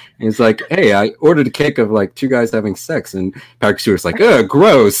in and he's like, "Hey, I ordered a cake of like two guys having sex," and Patrick Stewart's like, "Ugh,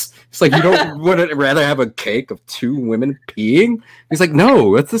 gross." It's like, "You don't would rather have a cake of two women peeing?" He's like,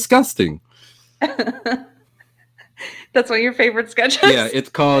 "No, that's disgusting." That's one of your favorite sketches? Yeah, it's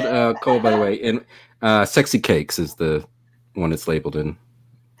called Cole, by the way. And Sexy Cakes is the one it's labeled in.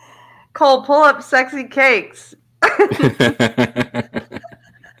 Cole, pull up Sexy Cakes.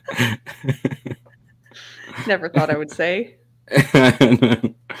 Never thought I would say.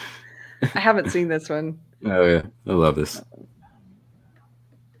 I haven't seen this one. Oh, yeah. I love this.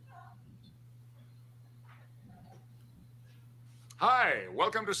 Hi,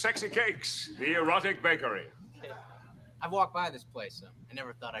 welcome to Sexy Cakes, the erotic bakery. I've walked by this place. I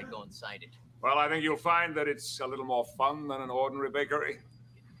never thought I'd go inside it. Well, I think you'll find that it's a little more fun than an ordinary bakery.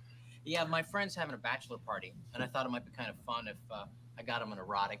 Yeah, my friend's having a bachelor party, and I thought it might be kind of fun if I got him an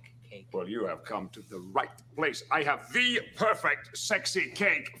erotic cake. Well, you have come to the right place. I have the perfect sexy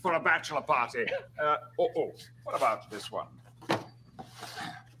cake for a bachelor party. What about this one?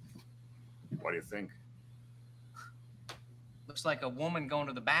 What do you think? Looks like a woman going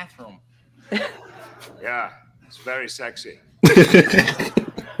to the bathroom. Yeah, it's very sexy.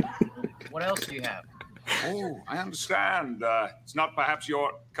 What else do you have? Oh, I understand. It's not perhaps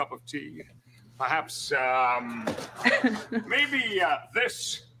your cup of tea. Perhaps, maybe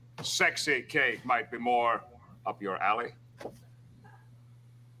this sexy cake might be more up your alley.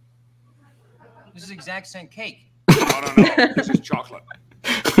 This is exact same cake. No. This is chocolate.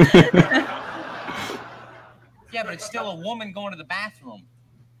 Yeah, but it's still a woman going to the bathroom.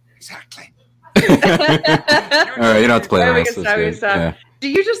 Exactly. All right, you don't have to play the rest of this. Yeah. Do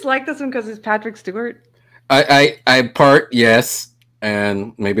you just like this one because it's Patrick Stewart? I part yes,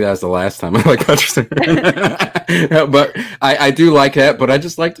 and maybe that's the last time I like Patrick Stewart. But I do like that. But I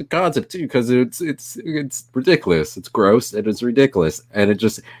just like the concept too because it's ridiculous. It's gross. It is ridiculous, and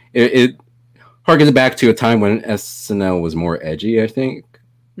it harkens back to a time when SNL was more edgy. I think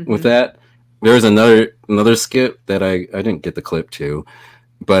with that. There's another skit that I didn't get the clip to,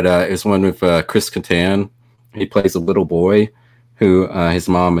 but it's one with Chris Kattan. He plays a little boy who his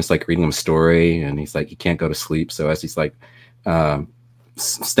mom is like reading him a story, and he's like he can't go to sleep. So as he's like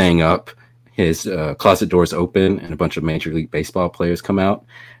staying up, his closet doors open, and a bunch of Major League Baseball players come out.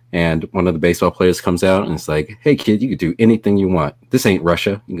 And one of the baseball players comes out and it's like, "Hey kid, you can do anything you want. This ain't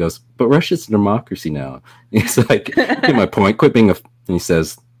Russia." He goes, "But Russia's a democracy now." And he's like, "Get my point. Quit being a." And he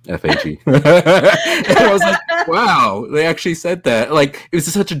says, FAG. And I was like, wow, they actually said that. Like, it was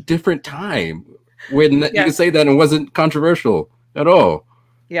such a different time when you could say that and it wasn't controversial at all.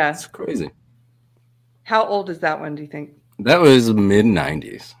 Yeah. It's crazy. How old is that one, do you think? That was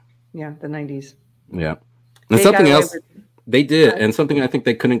mid-90s. Yeah, the 90s. Yeah. And something else they did, and something I think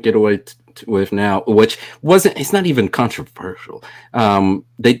they couldn't get away with now, which it's not even controversial.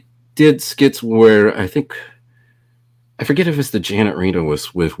 They did skits where I forget if it's the Janet Reno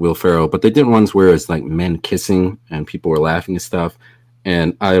was with Will Ferrell, but they did ones where it's like men kissing and people were laughing and stuff.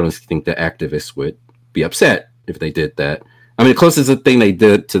 And I honestly think the activists would be upset if they did that. I mean, the closest thing they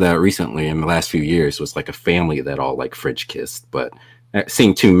did to that recently in the last few years was like a family that all like French kissed. But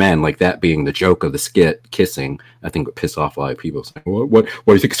seeing two men like that being the joke of the skit kissing, I think would piss off a lot of people. Saying, what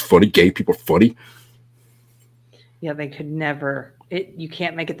do you think is funny? Gay people are funny? Yeah, they could never. You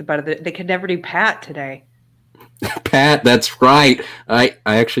can't make it the butt of they could never do Pat today. Pat, that's right. I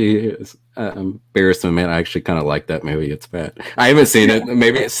actually, I'm embarrassed to admit, I actually kind of like that movie. It's Pat. I haven't seen it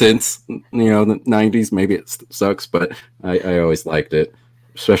maybe since the 90s. Maybe it sucks, but I always liked it,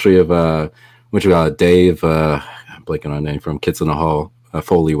 especially if Dave. I'm blanking on name from Kids in the Hall.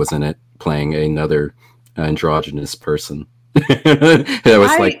 Foley was in it, playing another androgynous person. That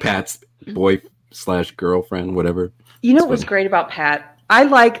was like Pat's boy/girlfriend, whatever. You know what was great about Pat? I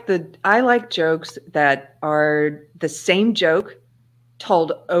like jokes that are the same joke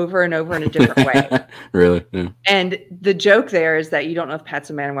told over and over in a different way. Really? Yeah. And the joke there is that you don't know if Pat's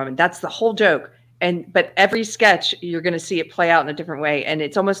a man or woman. That's the whole joke. But every sketch you're going to see it play out in a different way. And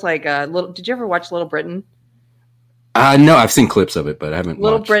it's almost like did you ever watch Little Britain? No, I've seen clips of it, but I haven't.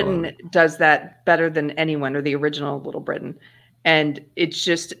 Little Britain does that better than anyone, or the original Little Britain. And it's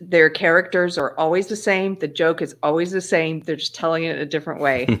just their characters are always the same. The joke is always the same. They're just telling it a different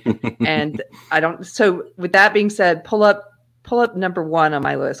way. And so with that being said, pull up number 1 on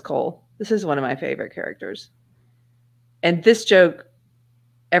my list, Cole. This is one of my favorite characters. And this joke,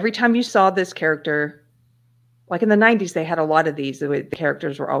 every time you saw this character, like in the 90s, they had a lot of these. The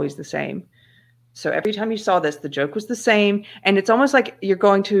characters were always the same. So every time you saw this, the joke was the same. And it's almost like you're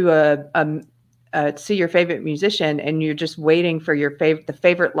going to see your favorite musician and you're just waiting for the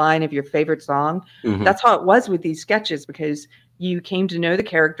favorite line of your favorite song. Mm-hmm. That's how it was with these sketches, because you came to know the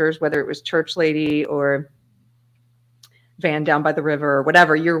characters, whether it was Church Lady or Van Down by the River or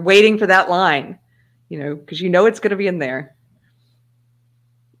whatever. You're waiting for that line, because you know it's going to be in there.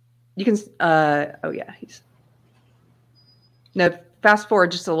 You can, fast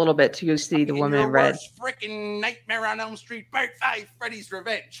forward just a little bit to go see the woman in red. Freaking Nightmare on Elm Street Part 5, Freddy's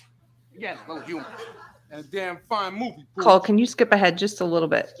Revenge. Again, a little humor. And a damn fine movie. Cole, can you skip ahead just a little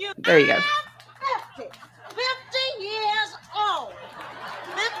bit? There you go. 50 years old.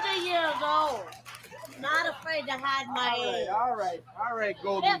 50 years old. Not afraid to hide my age. All right,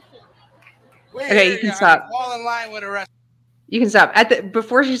 Goldie. Okay, you can stop. Fall in line with the rest. You can stop.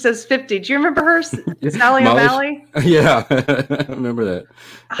 Before she says 50, do you remember her? Sally O'Malley? Yeah, I remember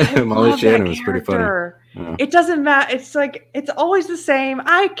that. Molly Shannon was pretty funny. Yeah. It doesn't matter. It's like, it's always the same.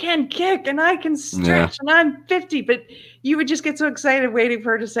 I can kick and I can stretch and I'm 50. But you would just get so excited waiting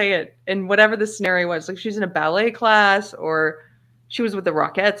for her to say it. And whatever the scenario was, like she's in a ballet class or she was with the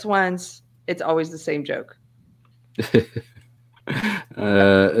Rockettes once. It's always the same joke.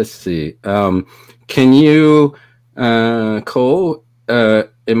 Let's see. Can you... Cole,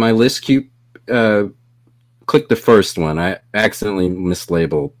 in my list queue, click the first one. I accidentally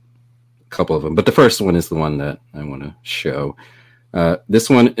mislabeled a couple of them, but the first one is the one that I want to show. This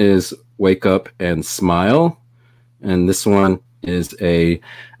one is Wake Up and Smile, and this one is a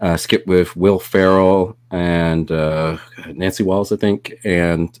skit with Will Ferrell and Nancy Walls, I think,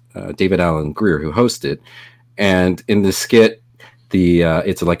 and David Alan Grier, who hosted. And in the skit,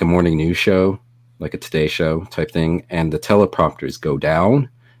 it's like a morning news show. like a Today Show type thing, and the teleprompters go down,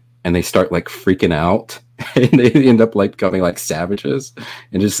 and they start like freaking out, and they end up like becoming like savages,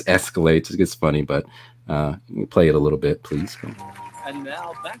 and it just escalates. It gets funny, but you play it a little bit, please. And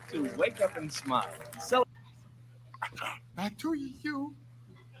now back to Wake Up and Smile. So Back to you.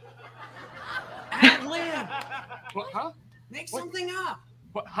 Lynn, What, huh? make something up.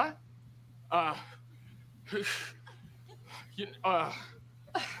 What, huh? You,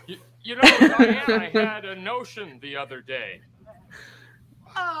 you know, Diane, I had a notion the other day.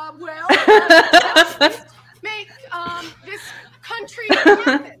 Well, let's make this country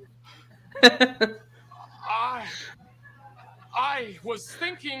happen. I was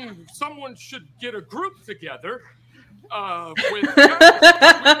thinking someone should get a group together with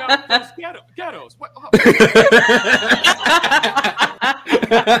out those ghettos. What?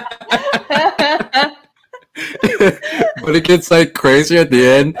 But it gets like crazy at the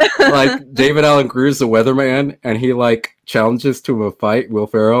end. Like David Allen Grew's the weatherman, and he like challenges to a fight Will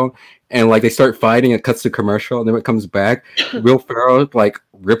Ferrell, and like they start fighting. It cuts to commercial, and then when it comes back, Will Ferrell like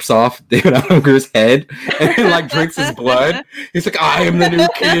rips off David Allen Grew's head and like drinks his blood. He's like, "I am the new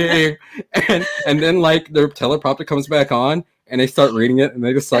king," and then like their teleprompter comes back on, and they start reading it, and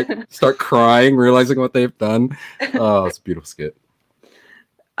they just like start crying, realizing what they've done. Oh, it's a beautiful skit.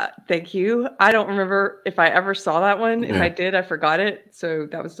 Thank you. I don't remember if I ever saw that one. If Yeah. I did, I forgot it. So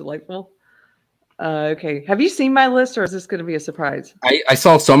that was delightful. Okay. Have you seen my list, or is this going to be a surprise? I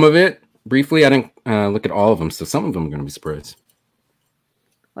saw some of it briefly. I didn't look at all of them, so some of them are going to be surprised.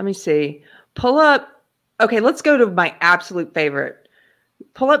 Let me see. Pull up. Okay, let's go to my absolute favorite.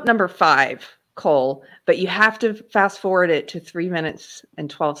 Pull up number 5, Cole, but you have to fast forward it to 3 minutes and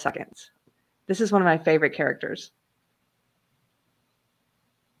 12 seconds. This is one of my favorite characters.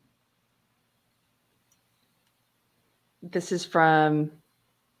 This is from,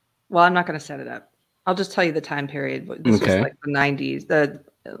 well, I'm not going to set it up. I'll just tell you the time period. This was like the 90s.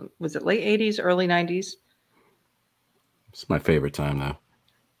 Was it late 80s, early 90s? It's my favorite time though.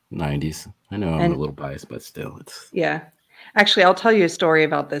 90s. I know I'm a little biased, but still, it's Yeah. Actually, I'll tell you a story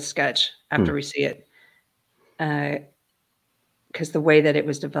about this sketch after we see it. Because the way that it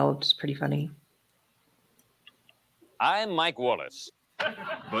was developed is pretty funny. I'm Mike Wallace.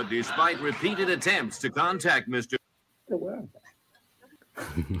 But despite repeated attempts to contact Mr.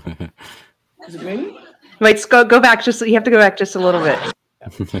 Is it me? Wait, go back. You have to go back just a little bit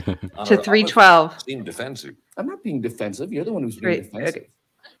to 312. Seem defensive. I'm not being defensive. You're the one who's being defensive. Okay.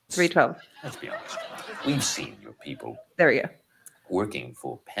 312. Let's be honest. We've seen your people There you go. working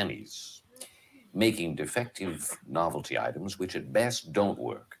for pennies, making defective novelty items which at best don't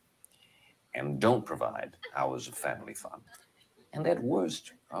work and don't provide hours of family fun, and at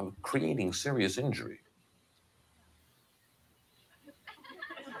worst are creating serious injury.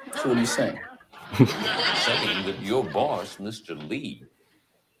 So what are you saying? Saying that your boss, Mr. Lee,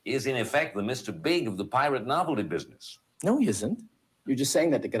 is in effect the Mr. Big of the pirate novelty business. No, he isn't. You're just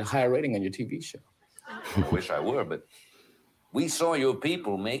saying that to get a higher rating on your TV show. I wish I were, but we saw your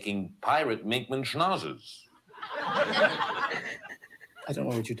people making pirate Minkman schnozzers. I don't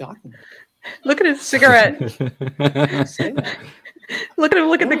know what you're talking about. Look at his cigarette. Look at him.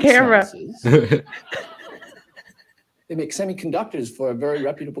 Look at the camera. They make semiconductors for a very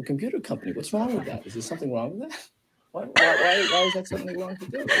reputable computer company. What's wrong with that? Is there something wrong with that? Why is that something wrong to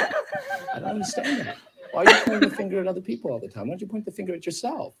do? I don't understand that. Why are you pointing the finger at other people all the time? Why don't you point the finger at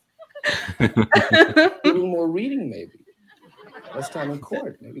yourself? A little more reading, maybe. Less time in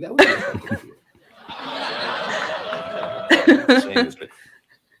court. Maybe that would be effective for you.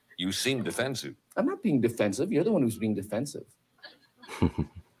 You seem defensive. I'm not being defensive. You're the one who's being defensive.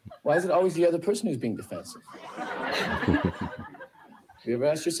 Why is it always the other person who's being defensive? Have you ever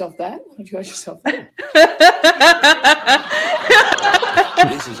asked yourself that? Why don't you ask yourself that?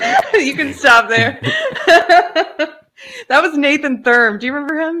 You can stop there. That was Nathan Thurm. Do you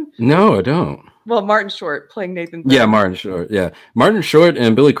remember him? No, I don't. Well, Martin Short playing Nathan Thurm. Yeah, Martin Short. Yeah, Martin Short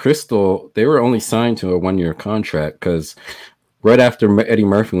and Billy Crystal, they were only signed to a 1-year contract because right after Eddie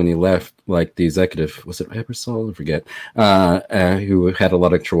Murphy, when he left, like the executive, was it Ebersol? I forget, who had a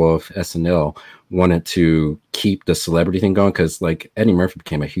lot of control of SNL, wanted to keep the celebrity thing going because like Eddie Murphy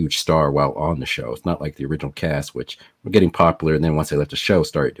became a huge star while on the show. It's not like the original cast, which were getting popular, and then once they left the show,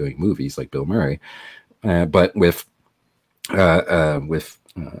 started doing movies like Bill Murray. But with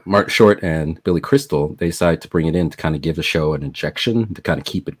Martin Short and Billy Crystal, they decided to bring it in to kind of give the show an injection to kind of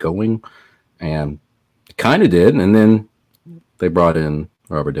keep it going, and it kind of did. And then they brought in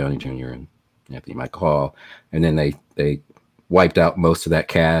Robert Downey Jr. and Anthony Michael Hall, and then they wiped out most of that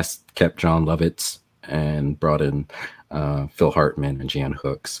cast, kept John Lovitz, and brought in Phil Hartman and Jan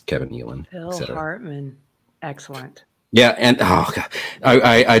Hooks, Kevin Nealon, Phil etc. Hartman, excellent. Yeah, and oh god,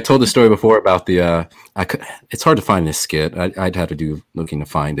 I told the story before about the it's hard to find this skit. I'd have to do looking to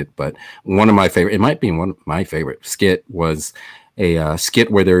find it, but one of my favorite, it might be one of my favorite skit, was a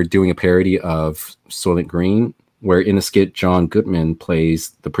skit where they're doing a parody of Soylent Green, where in a skit John Goodman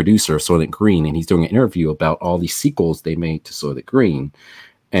plays the producer of Soylent Green, and he's doing an interview about all these sequels they made to Soylent Green,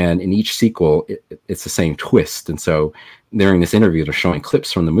 and in each sequel it's the same twist. And so during this interview they're showing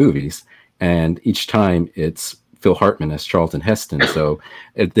clips from the movies, and each time it's Phil Hartman as Charlton Heston. So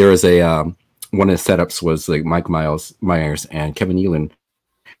there was a one of the setups was like Mike Myers and Kevin Nealon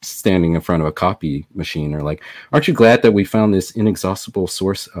standing in front of a copy machine are like, aren't you glad that we found this inexhaustible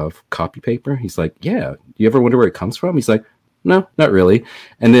source of copy paper? He's like, yeah. Do you ever wonder where it comes from? He's like, no, not really.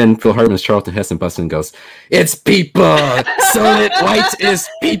 And then Phil Hartman's Charlton Heston busts in and goes, it's people. Solid White is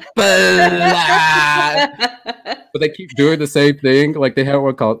people. But they keep doing the same thing. Like they have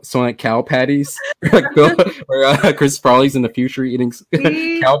one called Solid Cow Patties. Like where Chris Farley's in the future eating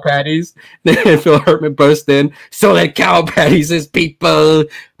cow patties. Then Phil Hartman bursts in, Solid Cow Patties is people.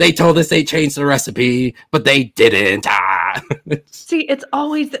 They told us they changed the recipe, but they didn't. See, it's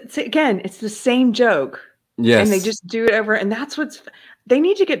always, again, it's the same joke. Yes. And they just do it over. And that's they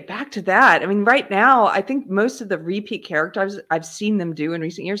need to get back to that. I mean, right now, I think most of the repeat characters I've seen them do in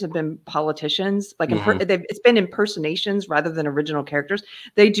recent years have been politicians. Like it's been impersonations rather than original characters.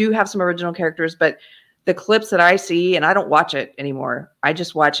 They do have some original characters, but the clips that I see, and I don't watch it anymore. I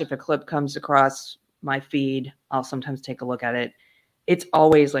just watch if a clip comes across my feed, I'll sometimes take a look at it. It's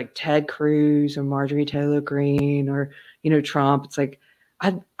always like Ted Cruz or Marjorie Taylor Greene or, Trump. It's like,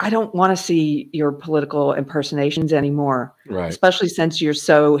 I don't want to see your political impersonations anymore, right? Especially since you're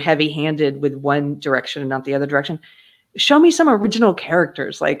so heavy-handed with one direction and not the other direction. Show me some original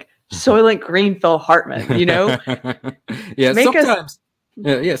characters like Soylent Green, Phil Hartman. Yeah, sometimes.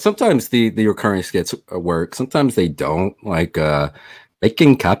 Sometimes the recurring skits work. Sometimes they don't. Like they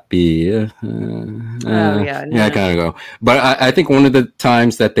can copy. Kind of go. But I think one of the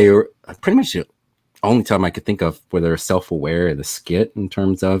times that they were pretty much only time I could think of where they're self-aware of the skit in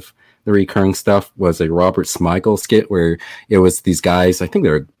terms of the recurring stuff was a Robert Smigel skit where it was these guys, I think they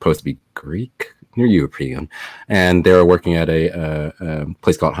were supposed to be Greek, near European, and they were working at a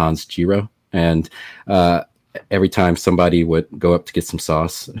place called Hans Giro, and every time somebody would go up to get some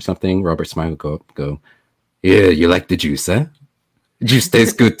sauce or something, Robert Smigel would go, yeah, you like the juice, huh? Juice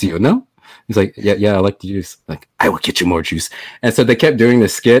tastes good to you, no? He's like, yeah, I like the juice. Like, I will get you more juice. And so they kept doing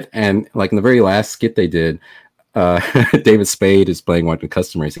this skit. And like in the very last skit they did, David Spade is playing one of the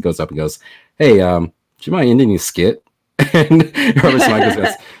customers. He goes up and goes, hey, do you mind ending the skit? And Robert Smigel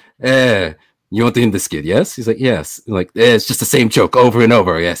goes, you want to end the skit? Yes. He's like, yes. Like, it's just the same joke over and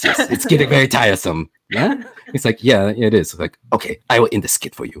over. Yes. It's getting very tiresome. Yeah. He's like, yeah, it is. Like, okay, I will end the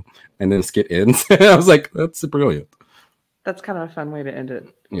skit for you. And then the skit ends. I was like, that's brilliant. That's kind of a fun way to end it.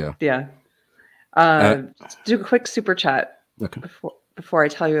 Yeah. Yeah. Do a quick super chat before I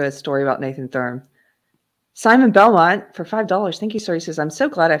tell you a story about Nathan Thurm. Simon Belmont for $5. Thank you, sir. He says, I'm so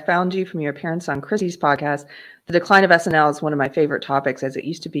glad I found you from your appearance on Chrissy's podcast. The decline of SNL is one of my favorite topics as it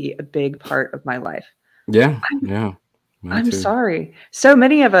used to be a big part of my life. Yeah. I'm sorry. So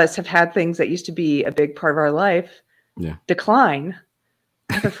many of us have had things that used to be a big part of our life decline.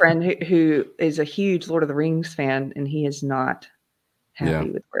 I have a friend who is a huge Lord of the Rings fan, and he is not happy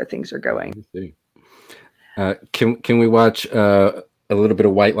with where things are going. Can we watch a little bit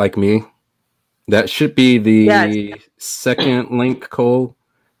of White Like Me? That should be the second link, Cole.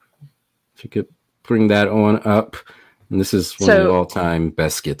 If you could bring that on up. And this is one of the all-time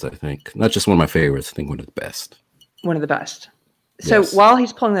best skits, I think. Not just one of my favorites, I think one of the best. One of the best. So while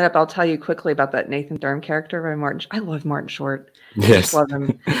he's pulling that up, I'll tell you quickly about that Nathan Thurm character by Martin. I love Martin Short. I just love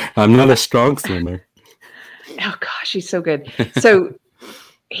him. I'm not a strong swimmer. Oh, gosh, he's so good. So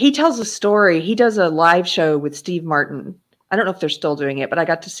he tells a story. He does a live show with Steve Martin. I don't know if they're still doing it, but I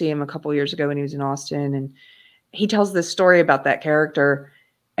got to see him a couple of years ago when he was in Austin. And he tells this story about that character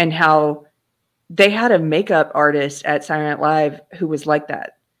and how they had a makeup artist at Saturday Night Live who was like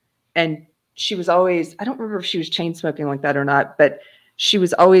that. And she was always, I don't remember if she was chain smoking like that or not, but she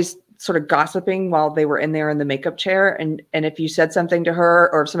was always sort of gossiping while they were in there in the makeup chair. And if you said something to her,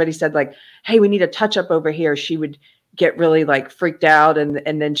 or if somebody said like, hey, we need a touch up over here, she would get really like freaked out.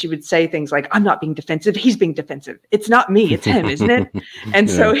 And then she would say things like, I'm not being defensive. He's being defensive. It's not me. It's him, isn't it? And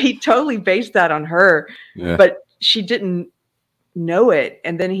so he totally based that on her, but she didn't know it.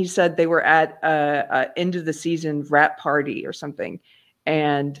 And then he said they were at a end of the season rap party or something.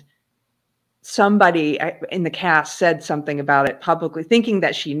 And somebody in the cast said something about it publicly, thinking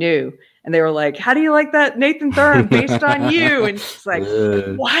that she knew. And they were like, how do you like that Nathan Thurm based on you? And she's like,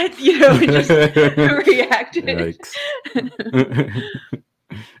 what? You know, and just reacted.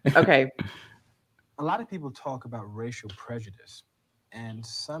 Okay. A lot of people talk about racial prejudice, and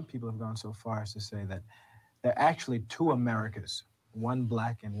some people have gone so far as to say that there are actually two Americas, one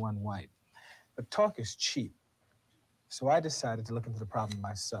black and one white. But talk is cheap. So I decided to look into the problem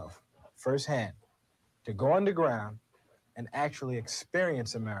myself, firsthand, to go underground and actually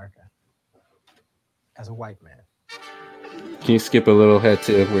experience America as a white man. Can you skip a little ahead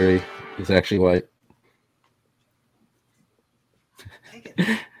to where he's actually white?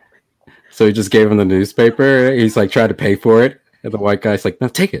 So he just gave him the newspaper. He's like trying to pay for it, and the white guy's like, "No,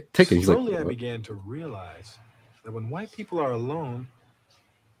 take it, take it." He's Slowly, like, I began to realize that when white people are alone,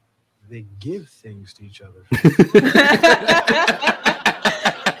 they give things to each other.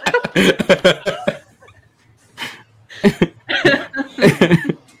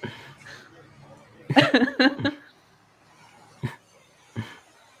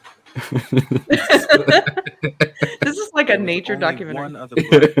 This is like a nature Only documentary. one other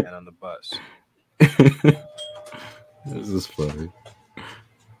black man on the bus. This is funny.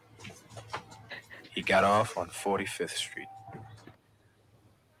 He got off on 45th Street.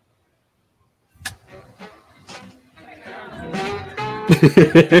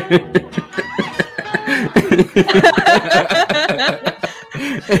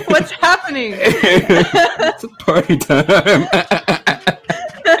 What's happening? It's a party time.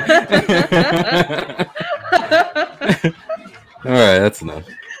 All right, that's enough.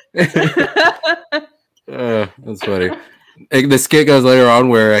 That's funny. The skit goes later on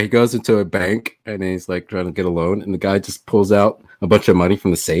where he goes into a bank and he's like trying to get a loan, and the guy just pulls out a bunch of money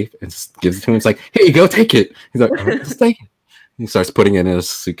from the safe and just gives it to him. It's like, "Here you go, take it." He's like, "Oh, just take it." He starts putting it in his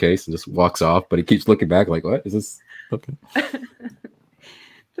suitcase and just walks off, but he keeps looking back like, "What is this?" Okay.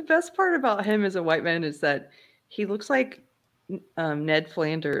 The best part about him as a white man is that he looks like Ned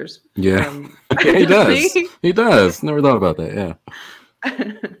Flanders. Yeah, he does. He does. Never thought about that. Yeah.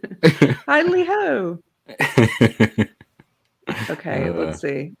 Hi, Lee Ho. Okay, let's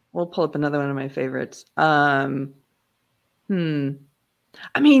see. We'll pull up another one of my favorites. I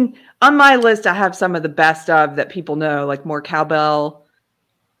mean, on my list, I have some of the best of that people know, like More Cowbell.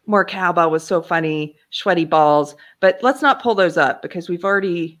 More Cowbell was so funny. Sweaty Balls. But let's not pull those up because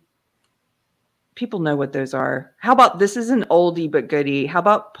people know what those are. How about, this is an oldie but goodie. How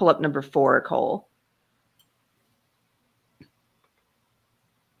about pull up number 4, Cole?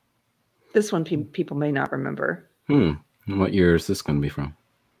 This one people may not remember. What year is this going to be from?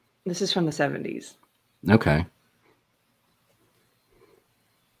 This is from the 70s. Okay.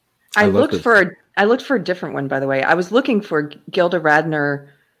 I looked for a different one, by the way. I was looking for Gilda Radner.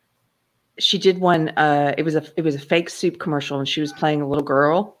 She did one. It was a fake soup commercial, and she was playing a little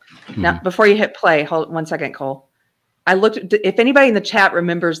girl. Now, before you hit play, hold 1 second, Cole. I looked. If anybody in the chat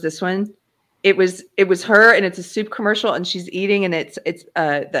remembers this one, it was her, and it's a soup commercial, and she's eating, and it's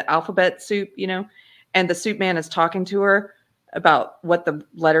the alphabet soup, you know, and the soup man is talking to her about what the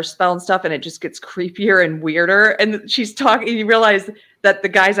letters spell and stuff, and it just gets creepier and weirder. And she's talking, you realize that the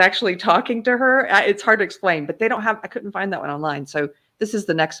guy's actually talking to her. It's hard to explain, but I couldn't find that one online. So this is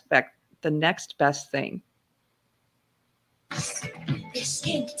the next best thing. This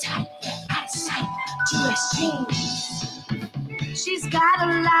skin tight, out of sight, jeans. She's got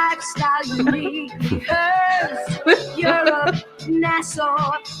a lifestyle uniquely hers. Europe,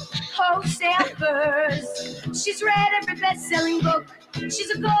 Nassau, wholesale furs. She's read every best-selling book. She's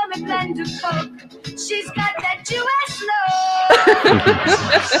a gourmet blender cook. She's got that US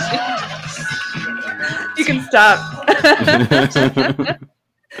love. You can stop.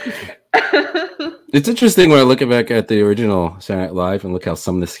 It's interesting when I look back at the original Saturday Night Live and look how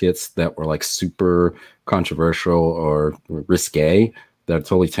some of the skits that were like super controversial or risque that are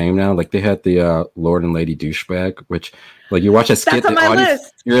totally tame now. Like they had the Lord and Lady Douchebag, which like you watch a skit, the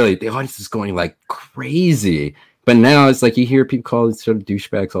audience is going like crazy. But now it's like you hear people call each other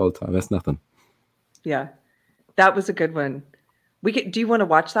douchebags all the time. That's nothing. Yeah, that was a good one. Do you want to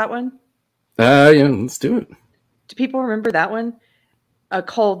watch that one? Yeah, let's do it. Do people remember that one?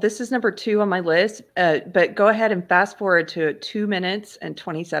 Cole, this is number 2 on my list, but go ahead and fast forward to 2 minutes and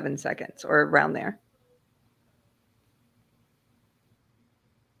 27 seconds or around there.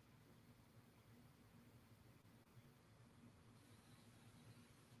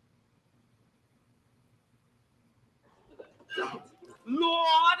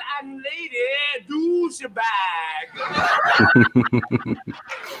 Lord and Lady Douchebag.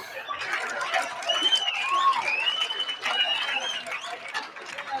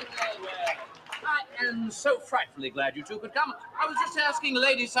 been so frightfully glad you two could come. I was just asking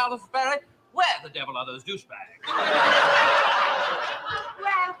Lady Salisbury, where the devil are those douchebags?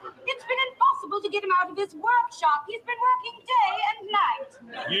 Well, it's been impossible to get him out of his workshop. He's been working day and night.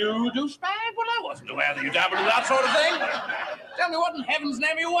 You douchebag? Well, I wasn't aware that you dabbled in that sort of thing. Tell me, what in heaven's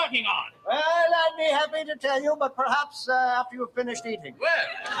name are you working on? Well, I'd be happy to tell you, but perhaps after you've finished eating. Well,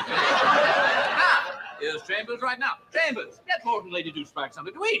 here's Chambers right now. Chambers, get Lord and Lady Douchebag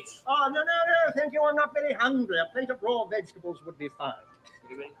something to eat. Oh, no. Thank you. I'm not very hungry. A plate of raw vegetables would be fine.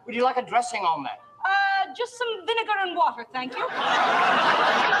 Would you like a dressing on that? Just some vinegar and water, thank you.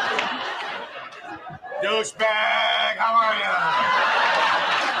 Douchebag, how are you?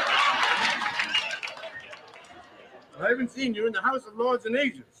 I haven't seen you in the House of Lords and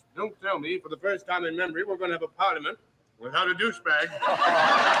Ages. Don't tell me, for the first time in memory, we're going to have a parliament without a douchebag.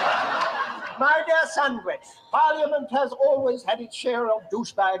 My dear Sandwich, Parliament has always had its share of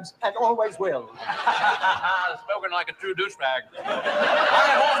douchebags and always will. Spoken like a true douchebag.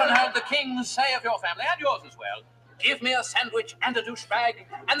 I've often heard the king say of your family, and yours as well, give me a sandwich and a douchebag,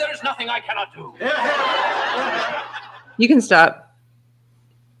 and there is nothing I cannot do. You can stop.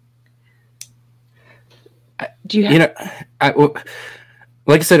 Do you have... You know,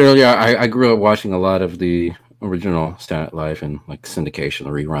 like I said earlier, I grew up watching a lot of the original Saturday Night Live and like syndication,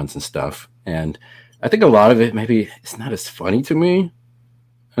 the reruns and stuff. And I think a lot of it maybe it's not as funny to me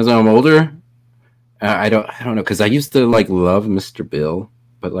as I'm older. I don't know, because I used to like love Mr. Bill,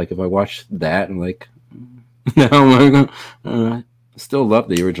 but like if I watch that and like now I still love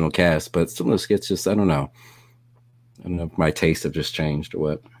the original cast, but some of those skits just I don't know if my tastes have just changed or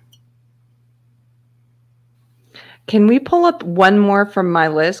what. Can we pull up one more from my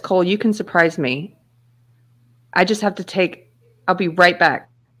list? Cole, you can surprise me. I just have to I'll be right back.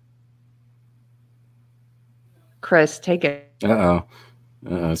 Chris, take it.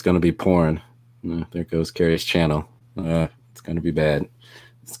 It's going to be porn. There goes Carrie's channel. It's going to be bad.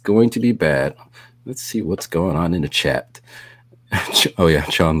 It's going to be bad. Let's see what's going on in the chat. Oh, yeah,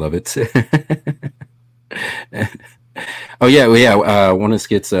 Sean Lovitz. Oh, yeah. One of the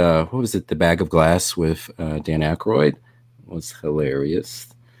skits, what was it? The Bag of Glass with Dan Aykroyd was hilarious.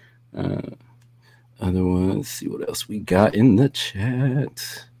 Other ones, see what else we got in the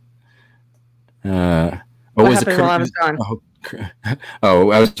chat. What happened while I was gone?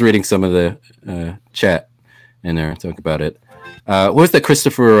 I was reading some of the chat in there. Talk about it. What was the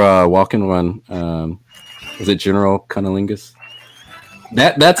Christopher Walken one? Was it General Cunnilingus?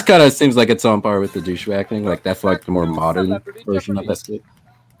 That's kind of seems like it's on par with the douchebag thing. Like that's like the more modern version of that skit.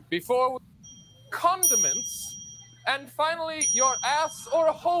 Before condiments, and finally your ass or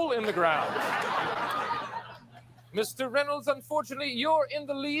a hole in the ground. Mr. Reynolds, unfortunately, you're in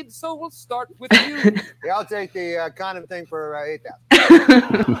the lead, so we'll start with you. Yeah, I'll take the condom thing for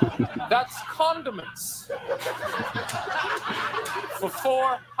 8,000. That's condiments. For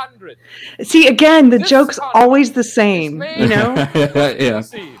 400. See, again, the joke's always the same, you know? Yeah.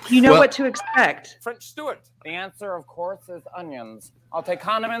 You know what to expect. French Stewart. The answer, of course, is onions. I'll take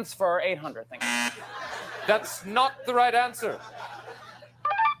condiments for 800. Thank you. That's not the right answer.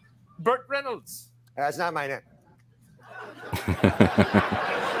 Burt Reynolds. That's not my name.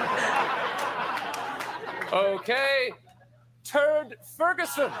 Okay. Turd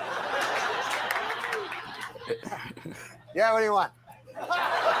Ferguson. Yeah, what do you want?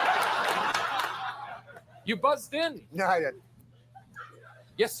 You buzzed in. No, I didn't.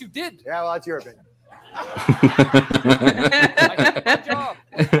 Yes, you did. Yeah, well, that's your opinion. Good job.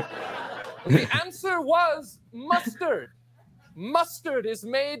 The answer was mustard. Mustard is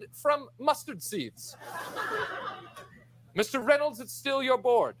made from mustard seeds. Mr. Reynolds, it's still your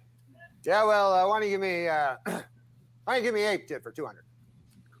board. Yeah, well, why don't you give me 8 tit for 200?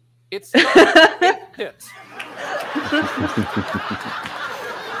 It's not 8 tit.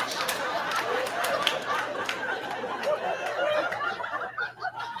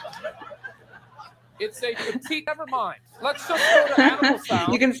 It's a petite. Never mind. Let's just go to animal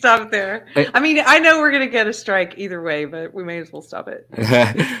sound. You can stop it there. I mean, I know we're going to get a strike either way, but we may as well stop it.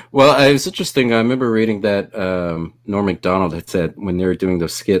 Well, it was interesting. I remember reading that Norm Macdonald had said when they were doing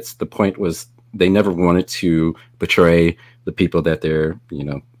those skits, the point was they never wanted to portray the people that they're,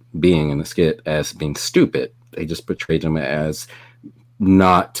 being in the skit as being stupid. They just portrayed them as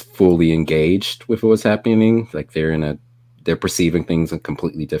not fully engaged with what was happening. Like they're perceiving things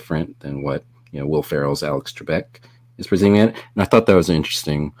completely different than what Will Ferrell's Alex Trebek is presenting it. And I thought that was an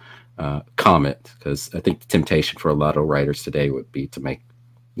interesting comment because I think the temptation for a lot of writers today would be to make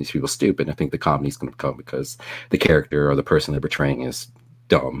these people stupid. I think the comedy is going to come because the character or the person they're portraying is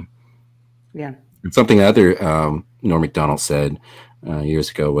dumb. Yeah. And something other Norm Macdonald said years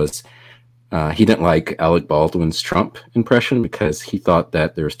ago was he didn't like Alec Baldwin's Trump impression because he thought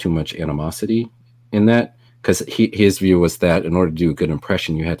that there was too much animosity in that. Because his view was that in order to do a good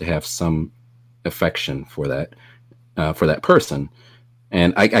impression, you had to have some affection for that person.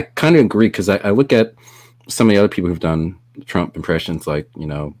 And I kind of agree, because I look at some of the other people who've done Trump impressions, like,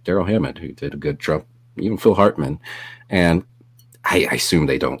 Daryl Hammond, who did a good Trump, even Phil Hartman. And I assume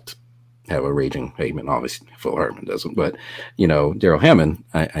they don't have a raging hate. Obviously, Phil Hartman doesn't, but, Daryl Hammond,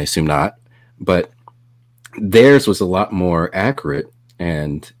 I assume not. But theirs was a lot more accurate.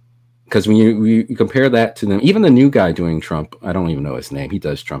 And because when you compare that to them, even the new guy doing Trump, I don't even know his name. He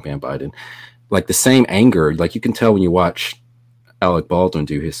does Trump and Biden. Like the same anger, like you can tell when you watch Alec Baldwin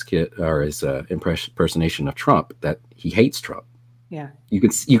do his skit or his impersonation of Trump, that he hates Trump. Yeah. You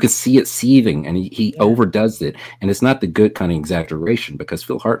could see it seething, and he overdoes it. And it's not the good kind of exaggeration, because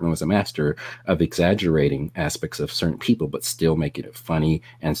Phil Hartman was a master of exaggerating aspects of certain people, but still making it funny,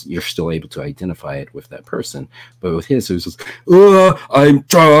 and you're still able to identify it with that person. But with his, it was just,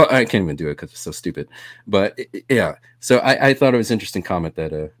 I can't even do it because it's so stupid. But yeah, so I thought it was an interesting comment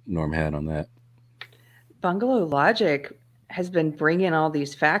that Norm had on that. Bungalow Logic has been bringing all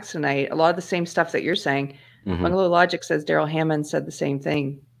these facts tonight. A lot of the same stuff that you're saying. Mm-hmm. Bungalow Logic says Daryl Hammond said the same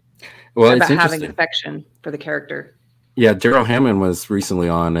thing. Well, about having affection for the character. Yeah, Daryl Hammond was recently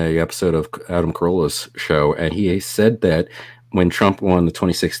on a episode of Adam Carolla's show, and he said that when Trump won the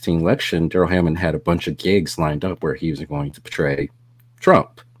 2016 election, Daryl Hammond had a bunch of gigs lined up where he was going to portray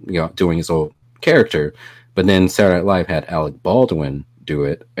Trump, doing his old character. But then Saturday Night Live had Alec Baldwin do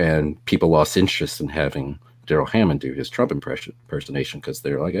it, and people lost interest in having Daryl Hammond do his Trump impersonation, because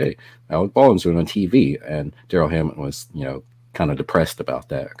they're like, hey, Alec Baldwin's doing it on TV. And Daryl Hammond was, kind of depressed about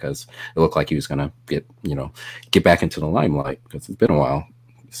that, because it looked like he was going to get back into the limelight, because it's been a while.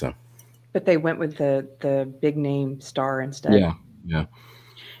 So, but they went with the big name star instead. Yeah.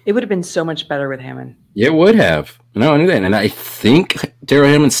 It would have been so much better with Hammond. Yeah, it would have. No, I knew that. And I think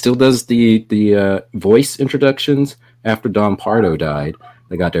Daryl Hammond still does the voice introductions after Don Pardo died.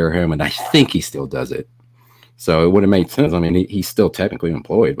 They got Daryl Hammond. I think he still does it. So it would have made sense. I mean, he's still technically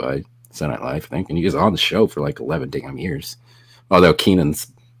employed by Saturday Night Live, I think, and he was on the show for like 11 damn years. Although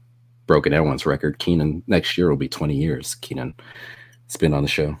Keenan's broken everyone's record. Keenan next year will be 20 years. Keenan has been on the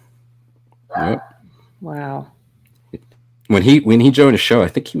show. Yep. Wow. When he joined the show, I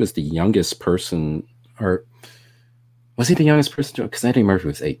think he was the youngest person, or was he the youngest person? Because Eddie Murphy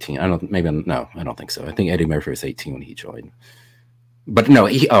was 18. I don't think so. I think Eddie Murphy was 18 when he joined. But no,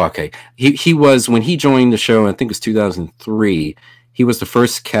 he was, when he joined the show, I think it was 2003, he was the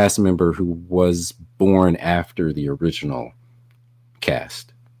first cast member who was born after the original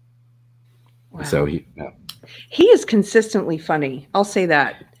cast. Wow. So he is consistently funny. I'll say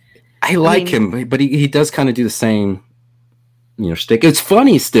that. I like him, but he does kind of do the same, shtick. It's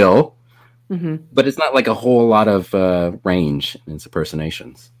funny still, but it's not like a whole lot of range in his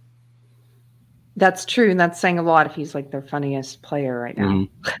impersonations. That's true, and that's saying a lot if he's like their funniest player right now.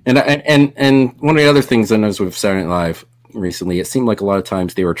 Mm-hmm. And one of the other things I noticed with Saturday Night Live recently, it seemed like a lot of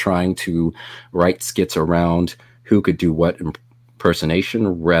times they were trying to write skits around who could do what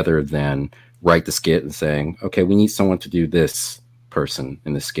impersonation, rather than write the skit and saying, okay, we need someone to do this person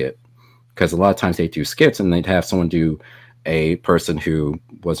in the skit. Because a lot of times they do skits and they'd have someone do a person who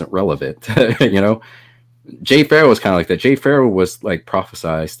wasn't relevant, Jay Pharoah was kind of like that. Jay Pharoah was like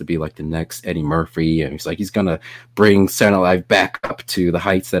prophesized to be like the next Eddie Murphy, and he's gonna bring Saturday Night Live back up to the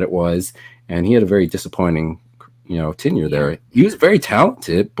heights that it was. And he had a very disappointing, tenure there. He was very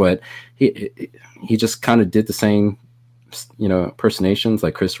talented, but he just kind of did the same, impersonations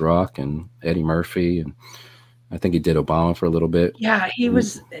like Chris Rock and Eddie Murphy, and I think he did Obama for a little bit. Yeah, he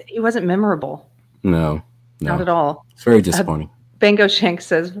wasn't memorable. No, not at all. It's very disappointing. Bango Shank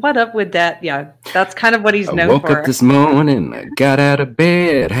says, what up with that? Yeah, that's kind of what he's known for. I woke up this morning, I got out of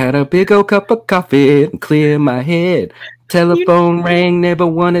bed, had a big old cup of coffee and cleared my head. Telephone rang, never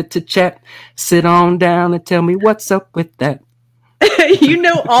wanted to chat. Sit on down and tell me what's up with that. You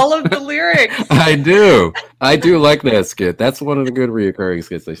know all of the lyrics. I do like that skit. That's one of the good reoccurring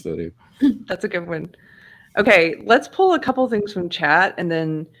skits they still do. That's a good one. Okay, let's pull a couple things from chat, and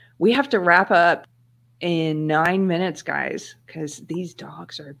then we have to wrap up in 9 minutes, guys, because these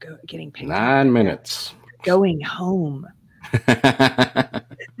dogs are getting picked 9 minutes. Going home.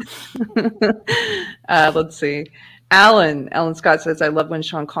 Let's see. Alan Scott says, I love when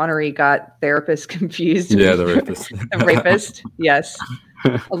Sean Connery got therapist confused. Yeah, the rapist. The rapist, yes.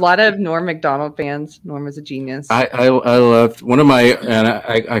 A lot of Norm Macdonald fans. Norm is a genius. I loved one of my, and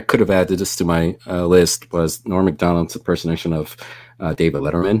I could have added this to my list, was Norm Macdonald's impersonation of David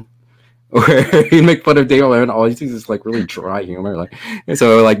Letterman. where he'd make fun of David Letterman. All he sees is like really dry humor. Like, and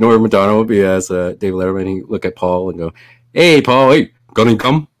so like Norm Macdonald would be as David Letterman. He'd look at Paul and go, "Hey, Paul, hey, gonna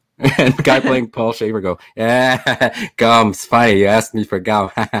gum?" And the guy playing Paul Shaver go, "Yeah, gum's funny. You asked me for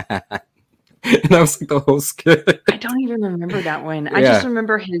gum." And that was like the whole skit. I don't even remember that one. I just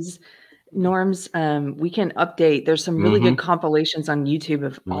remember Norm's weekend update. There's some really good compilations on YouTube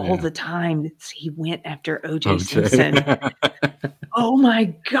of all the time he went after O.J. Simpson. Oh my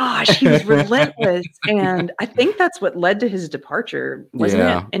gosh, he was relentless, and I think that's what led to his departure, wasn't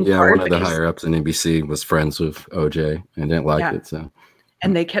it? In part one of the because- higher ups in NBC was friends with OJ and didn't like it. So,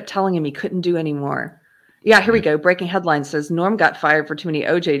 and they kept telling him he couldn't do anymore. Yeah, here we go. Breaking headline says Norm got fired for too many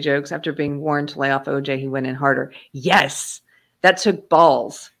OJ jokes after being warned to lay off OJ. He went in harder. Yes, that took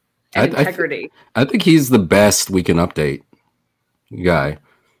balls and integrity. I think he's the best Weekend Update guy.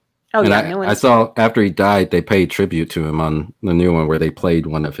 Oh, and yeah. I saw after he died, they paid tribute to him on the new one where they played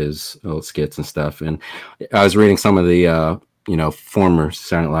one of his old skits and stuff. And I was reading some of the, former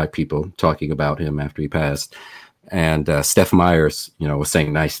Saturday Night Live people talking about him after he passed. And Steph Myers, was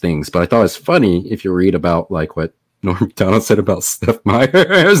saying nice things. But I thought it was funny if you read about like what Norm Macdonald said about Steph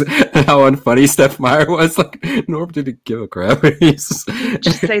Myers and how unfunny Steph Myers was. Like Norm didn't give a crap. Just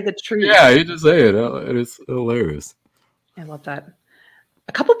say the truth. Yeah, he just say it. It is hilarious. I love that.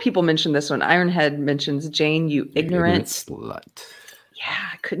 A couple people mentioned this one. Ironhead mentions Jane, you ignorant slut. Yeah,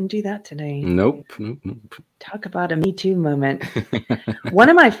 I couldn't do that today. Nope. Talk about a Me Too moment. One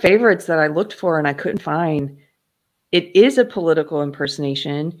of my favorites that I looked for and I couldn't find. It is a political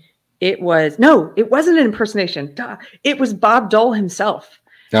impersonation. It wasn't an impersonation. Duh. It was Bob Dole himself.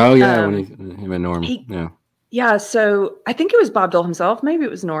 Oh yeah, when him and Norm. Yeah, so I think it was Bob Dole himself. Maybe it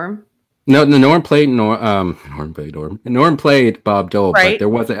was Norm. No, Norm played Norm played Norm. Norm played Bob Dole, right? But there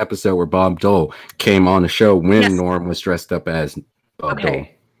was an episode where Bob Dole came on the show when Norm was dressed up as Bob Dole.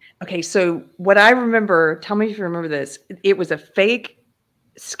 Okay, so what I remember, tell me if you remember this. It was a fake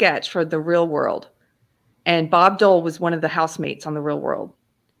sketch for The Real World. And Bob Dole was one of the housemates on The Real World.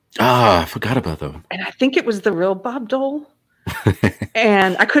 Ah, I forgot about that. And I think it was the real Bob Dole.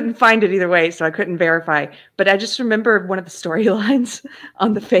 And I couldn't find it either way, so I couldn't verify. But I just remember one of the storylines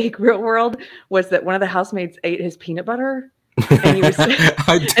on the fake Real World was that one of the housemates ate his peanut butter. And he was,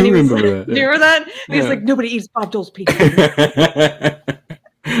 I do remember that. Do you remember that? And he was like, nobody eats Bob Dole's peanut butter.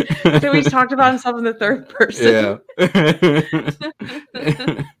 So he's talked about himself in the third person. Yeah.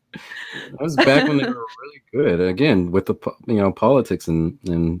 That was back when they were really good. Again, with the politics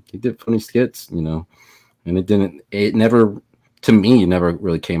and he did funny skits, and it never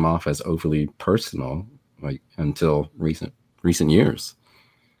really came off as overly personal, like until recent years.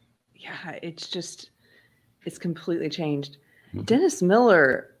 Yeah, it's completely changed. Dennis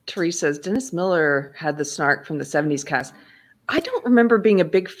Miller, Teresa's Dennis Miller had the snark from the 70s cast. I don't remember being a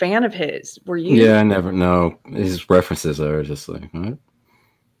big fan of his. Were you? Yeah, I never know. His references are just like, what?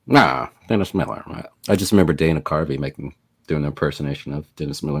 Nah, Dennis Miller. I just remember Dana Carvey doing an impersonation of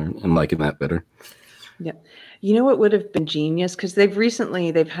Dennis Miller and liking that better. Yeah. You know what would have been genius? Because they've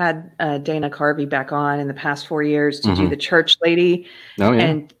had Dana Carvey back on in the past 4 years to do the church lady. Oh, yeah.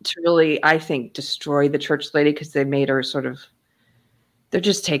 And to really, I think, destroy the church lady because they made her they're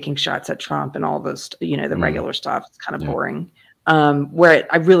just taking shots at Trump and all those, the regular stuff. It's kind of boring. Where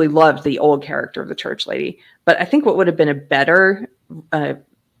I really loved the old character of the church lady. But I think what would have been a better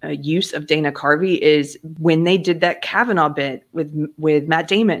use of Dana Carvey is when they did that Kavanaugh bit with Matt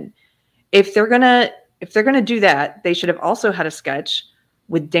Damon. If they're gonna do that, they should have also had a sketch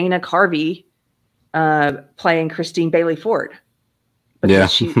with Dana Carvey playing Christine Bailey Ford.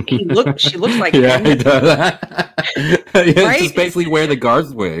 Because she looks like yeah, him. he does. Right? Just basically wear the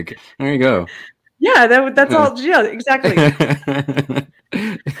Garth wig. There you go. Yeah, that's all. Yeah, exactly.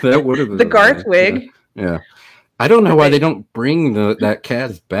 That would have been the Garth wig. Yeah. I don't know why they don't bring that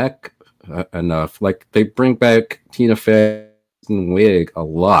cast back enough. Like they bring back Tina Fey's wig a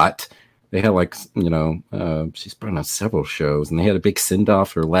lot. They had she's been on several shows, and they had a big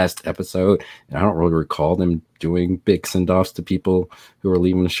send-off for her last episode. And I don't really recall them doing big send-offs to people who are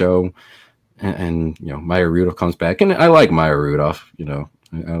leaving the show. And Maya Rudolph comes back, and I like Maya Rudolph.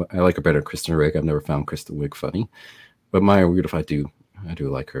 I like her better than Kristen Wiig. I've never found Kristen Wiig funny, but Maya Rudolph, I do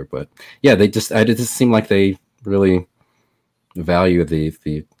like her. But yeah, it just seem like they really value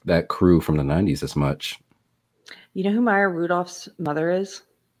that crew from the 90s as much. You know who Maya Rudolph's mother is?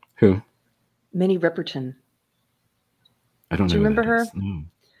 Who? Minnie Riperton. I don't know. Do you remember her? No.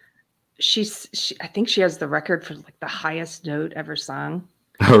 I think she has the record for like the highest note ever sung.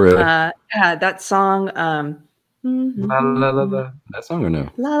 Oh, really? That song, La la la la. That song or no?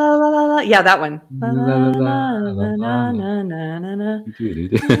 La la la la la. Yeah, that one. La La la la la la na la. na na na na.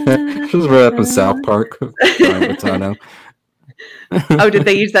 She was right up in South Park. Brian Boitano. Oh, did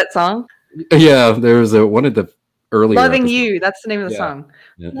they use that song? Yeah, there was one of the earlier Loving episodes. You. That's the name of the Yeah. song.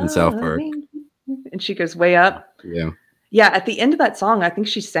 In South Park. Loving You. And she goes way up. Yeah. Yeah, at the end of that song, I think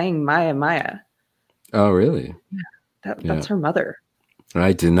she's saying Maya Maya. Oh, really? That's her mother.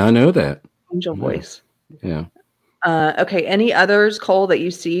 I did not know that. Angel voice. Yeah. Okay, any others, Cole, that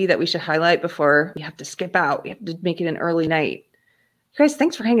you see that we should highlight before we have to skip out? We have to make it an early night. You guys,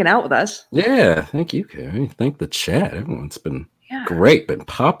 thanks for hanging out with us. Yeah, thank you, Carrie. Thank the chat. Everyone's been great, been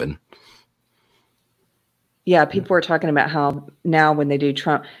popping. Yeah, people were talking about how now when they do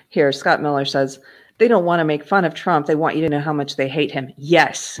Trump, here, Scott Miller says, they don't want to make fun of Trump. They want you to know how much they hate him.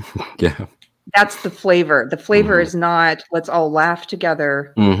 Yes. Yeah. That's the flavor. The flavor is not, let's all laugh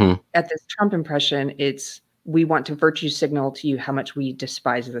together at this Trump impression. It's, we want to virtue signal to you how much we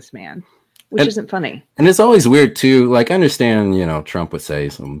despise this man, which isn't funny. And it's always weird, too. Like, I understand, Trump would say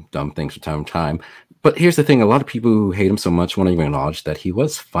some dumb things from time to time. But here's the thing. A lot of people who hate him so much won't even acknowledge that he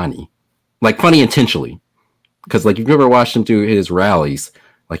was funny. Like, funny intentionally. Because, like, if you've ever watched him do his rallies,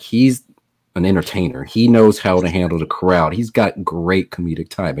 like, he's an entertainer. He knows how to handle the crowd. He's got great comedic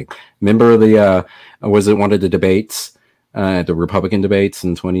timing. Remember the, was it one of the debates, the Republican debates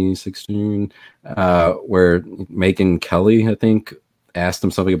in 2016, where Megyn Kelly, I think, asked him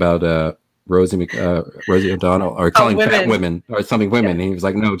something about Rosie O'Donnell, or calling fat women or something women. And he was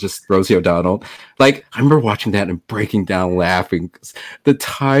like, no, just Rosie O'Donnell. Like, I remember watching that and breaking down laughing. The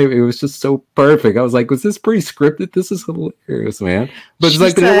time, it was just so perfect. I was like, was this pre-scripted? This is hilarious, man. But it's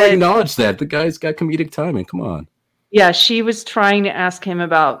like, they don't acknowledge that. The guy's got comedic timing. Come on. Yeah, she was trying to ask him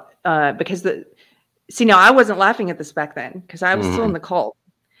about, because now I wasn't laughing at this back then because I was still in the cult.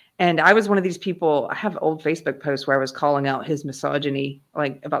 And I was one of these people, I have old Facebook posts where I was calling out his misogyny,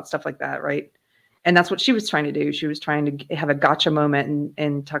 like about stuff like that, right? And that's what she was trying to do. She was trying to have a gotcha moment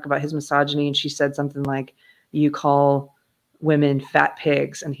and talk about his misogyny. And she said something like, you call women fat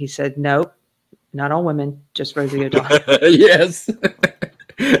pigs. And he said, nope, not all women, just Rosie O'Donnell. Yes.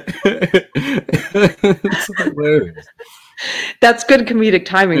 It's hilarious. That's good comedic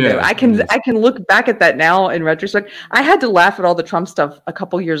timing, though. I can look back at that now in retrospect. I had to laugh at all the Trump stuff a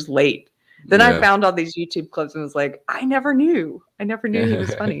couple years late. Then I found all these YouTube clips and was like, I never knew he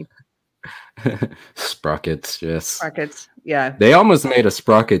was funny. Sprockets, yes. Sprockets, yeah. They almost made a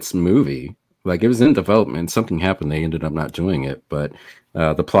Sprockets movie. Like, it was in development. Something happened. They ended up not doing it. But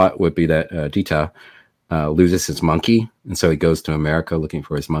the plot would be that Dita loses his monkey, and so he goes to America looking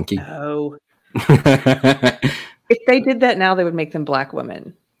for his monkey. Oh. If they did that now, they would make them black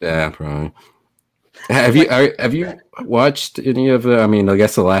women. Yeah, probably. Have you watched any of the? I mean, I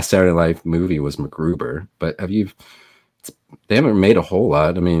guess the last Saturday Night Live movie was MacGruber, but they haven't made a whole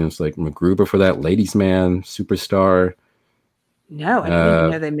lot. I mean, it's like MacGruber for that Ladies Man Superstar. No, I didn't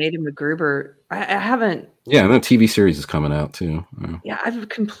even know they made him MacGruber. I haven't. Yeah, and the TV series is coming out too. Yeah, I've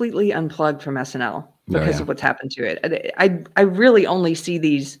completely unplugged from SNL because of what's happened to it. I really only see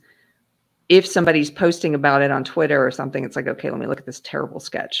these. If somebody's posting about it on Twitter or something, it's like, okay, let me look at this terrible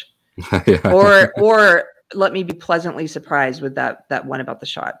sketch. or let me be pleasantly surprised with that one about the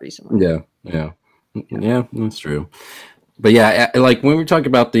shot recently. Yeah, that's true. But yeah, like when we talk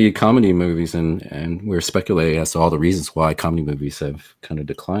about the comedy movies and we're speculating as to all the reasons why comedy movies have kind of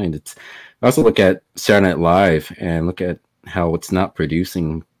declined, I also look at Saturday Night Live and look at how it's not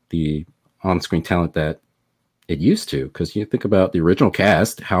producing the on-screen talent that it used to, because you think about the original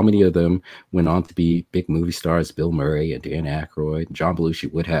cast, how many of them went on to be big movie stars? Bill Murray and Dan Aykroyd, John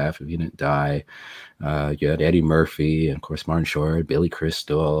Belushi would have if he didn't die. You had Eddie Murphy, and of course Martin Short, Billy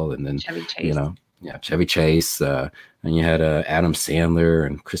Crystal, and then Chevy Chase. Chevy Chase, and you had Adam Sandler,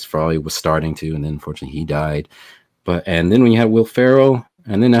 and Chris Farley was starting to, and then unfortunately he died. And then when you had Will Ferrell,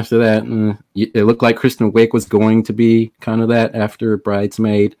 and then after that, it looked like Kristen Wiig was going to be kind of that after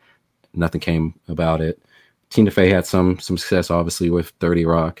Bridesmaid. Nothing came about it. Tina Fey had some success, obviously, with 30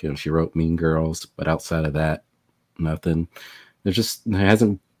 Rock. She wrote Mean Girls, but outside of that, nothing. There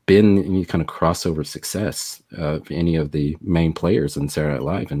hasn't been any kind of crossover success of any of the main players in Saturday Night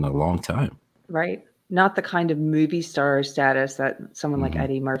Live in a long time. Right. Not the kind of movie star status that someone like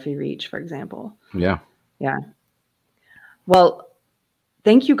Eddie Murphy reached, for example. Yeah. Yeah. Well,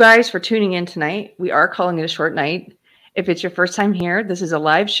 thank you guys for tuning in tonight. We are calling it a short night. If it's your first time here, this is a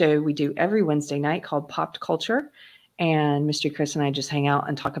live show we do every Wednesday night called Popped Culture. And Mystery Chris and I just hang out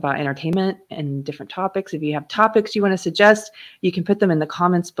and talk about entertainment and different topics. If you have topics you want to suggest, you can put them in the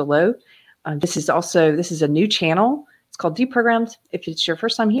comments below. This is a new channel. It's called Deprogrammed. If it's your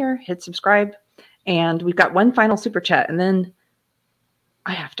first time here, hit subscribe. And we've got one final super chat, and then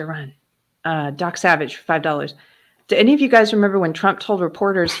I have to run. Doc Savage, $5. Do any of you guys remember when Trump told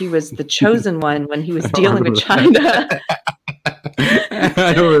reporters he was the chosen one when he was dealing with China?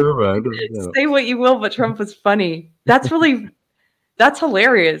 I don't remember. Say what you will, but Trump was funny. That's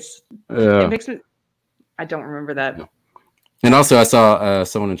hilarious. Yeah. It makes me. I don't remember that. And also, I saw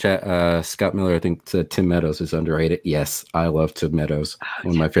someone in chat, Scott Miller, I think, said Tim Meadows is underrated. Yes, I love Tim Meadows.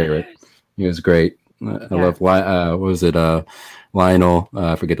 One of my favorite. He was great. I love, what was it, Lionel,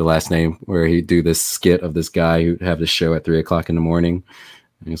 I forget the last name, where he'd do this skit of this guy who'd have this show at 3 o'clock in the morning.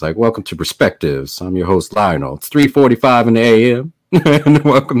 And he's like, welcome to Perspectives. I'm your host, Lionel. It's 3:45 in the a.m. and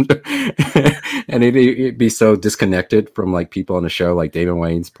welcome to and it'd be so disconnected from like people on the show. Like David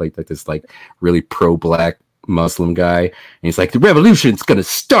Wayne's played like this like really pro-black Muslim guy, and he's like, the revolution's gonna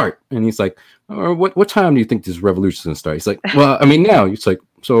start, and he's like, what time do you think this revolution's gonna start? He's like, well, I mean now. He's like,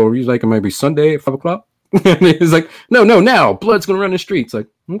 so he's like, maybe Sunday at 5 o'clock. And he's like, no, now blood's gonna run the streets. Like,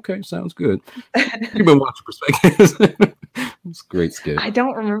 okay, sounds good. You've been watching Perspectives. It's a great skit. I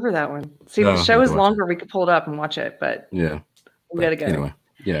don't remember that one. See, the show is longer. We could pull it up and watch it, but yeah, we gotta go. Anyway,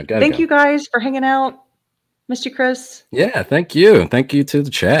 yeah, thank you guys for hanging out, Mr. Chris. Yeah, thank you. Thank you to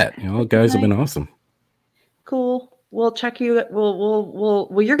the chat. You all guys have been awesome. Cool. We'll check you. Well,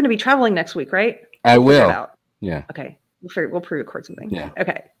 you're going to be traveling next week, right? I will. Out. Yeah. Okay. We'll pre-record something. Yeah.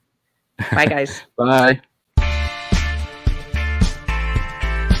 Okay. Bye, guys. Bye.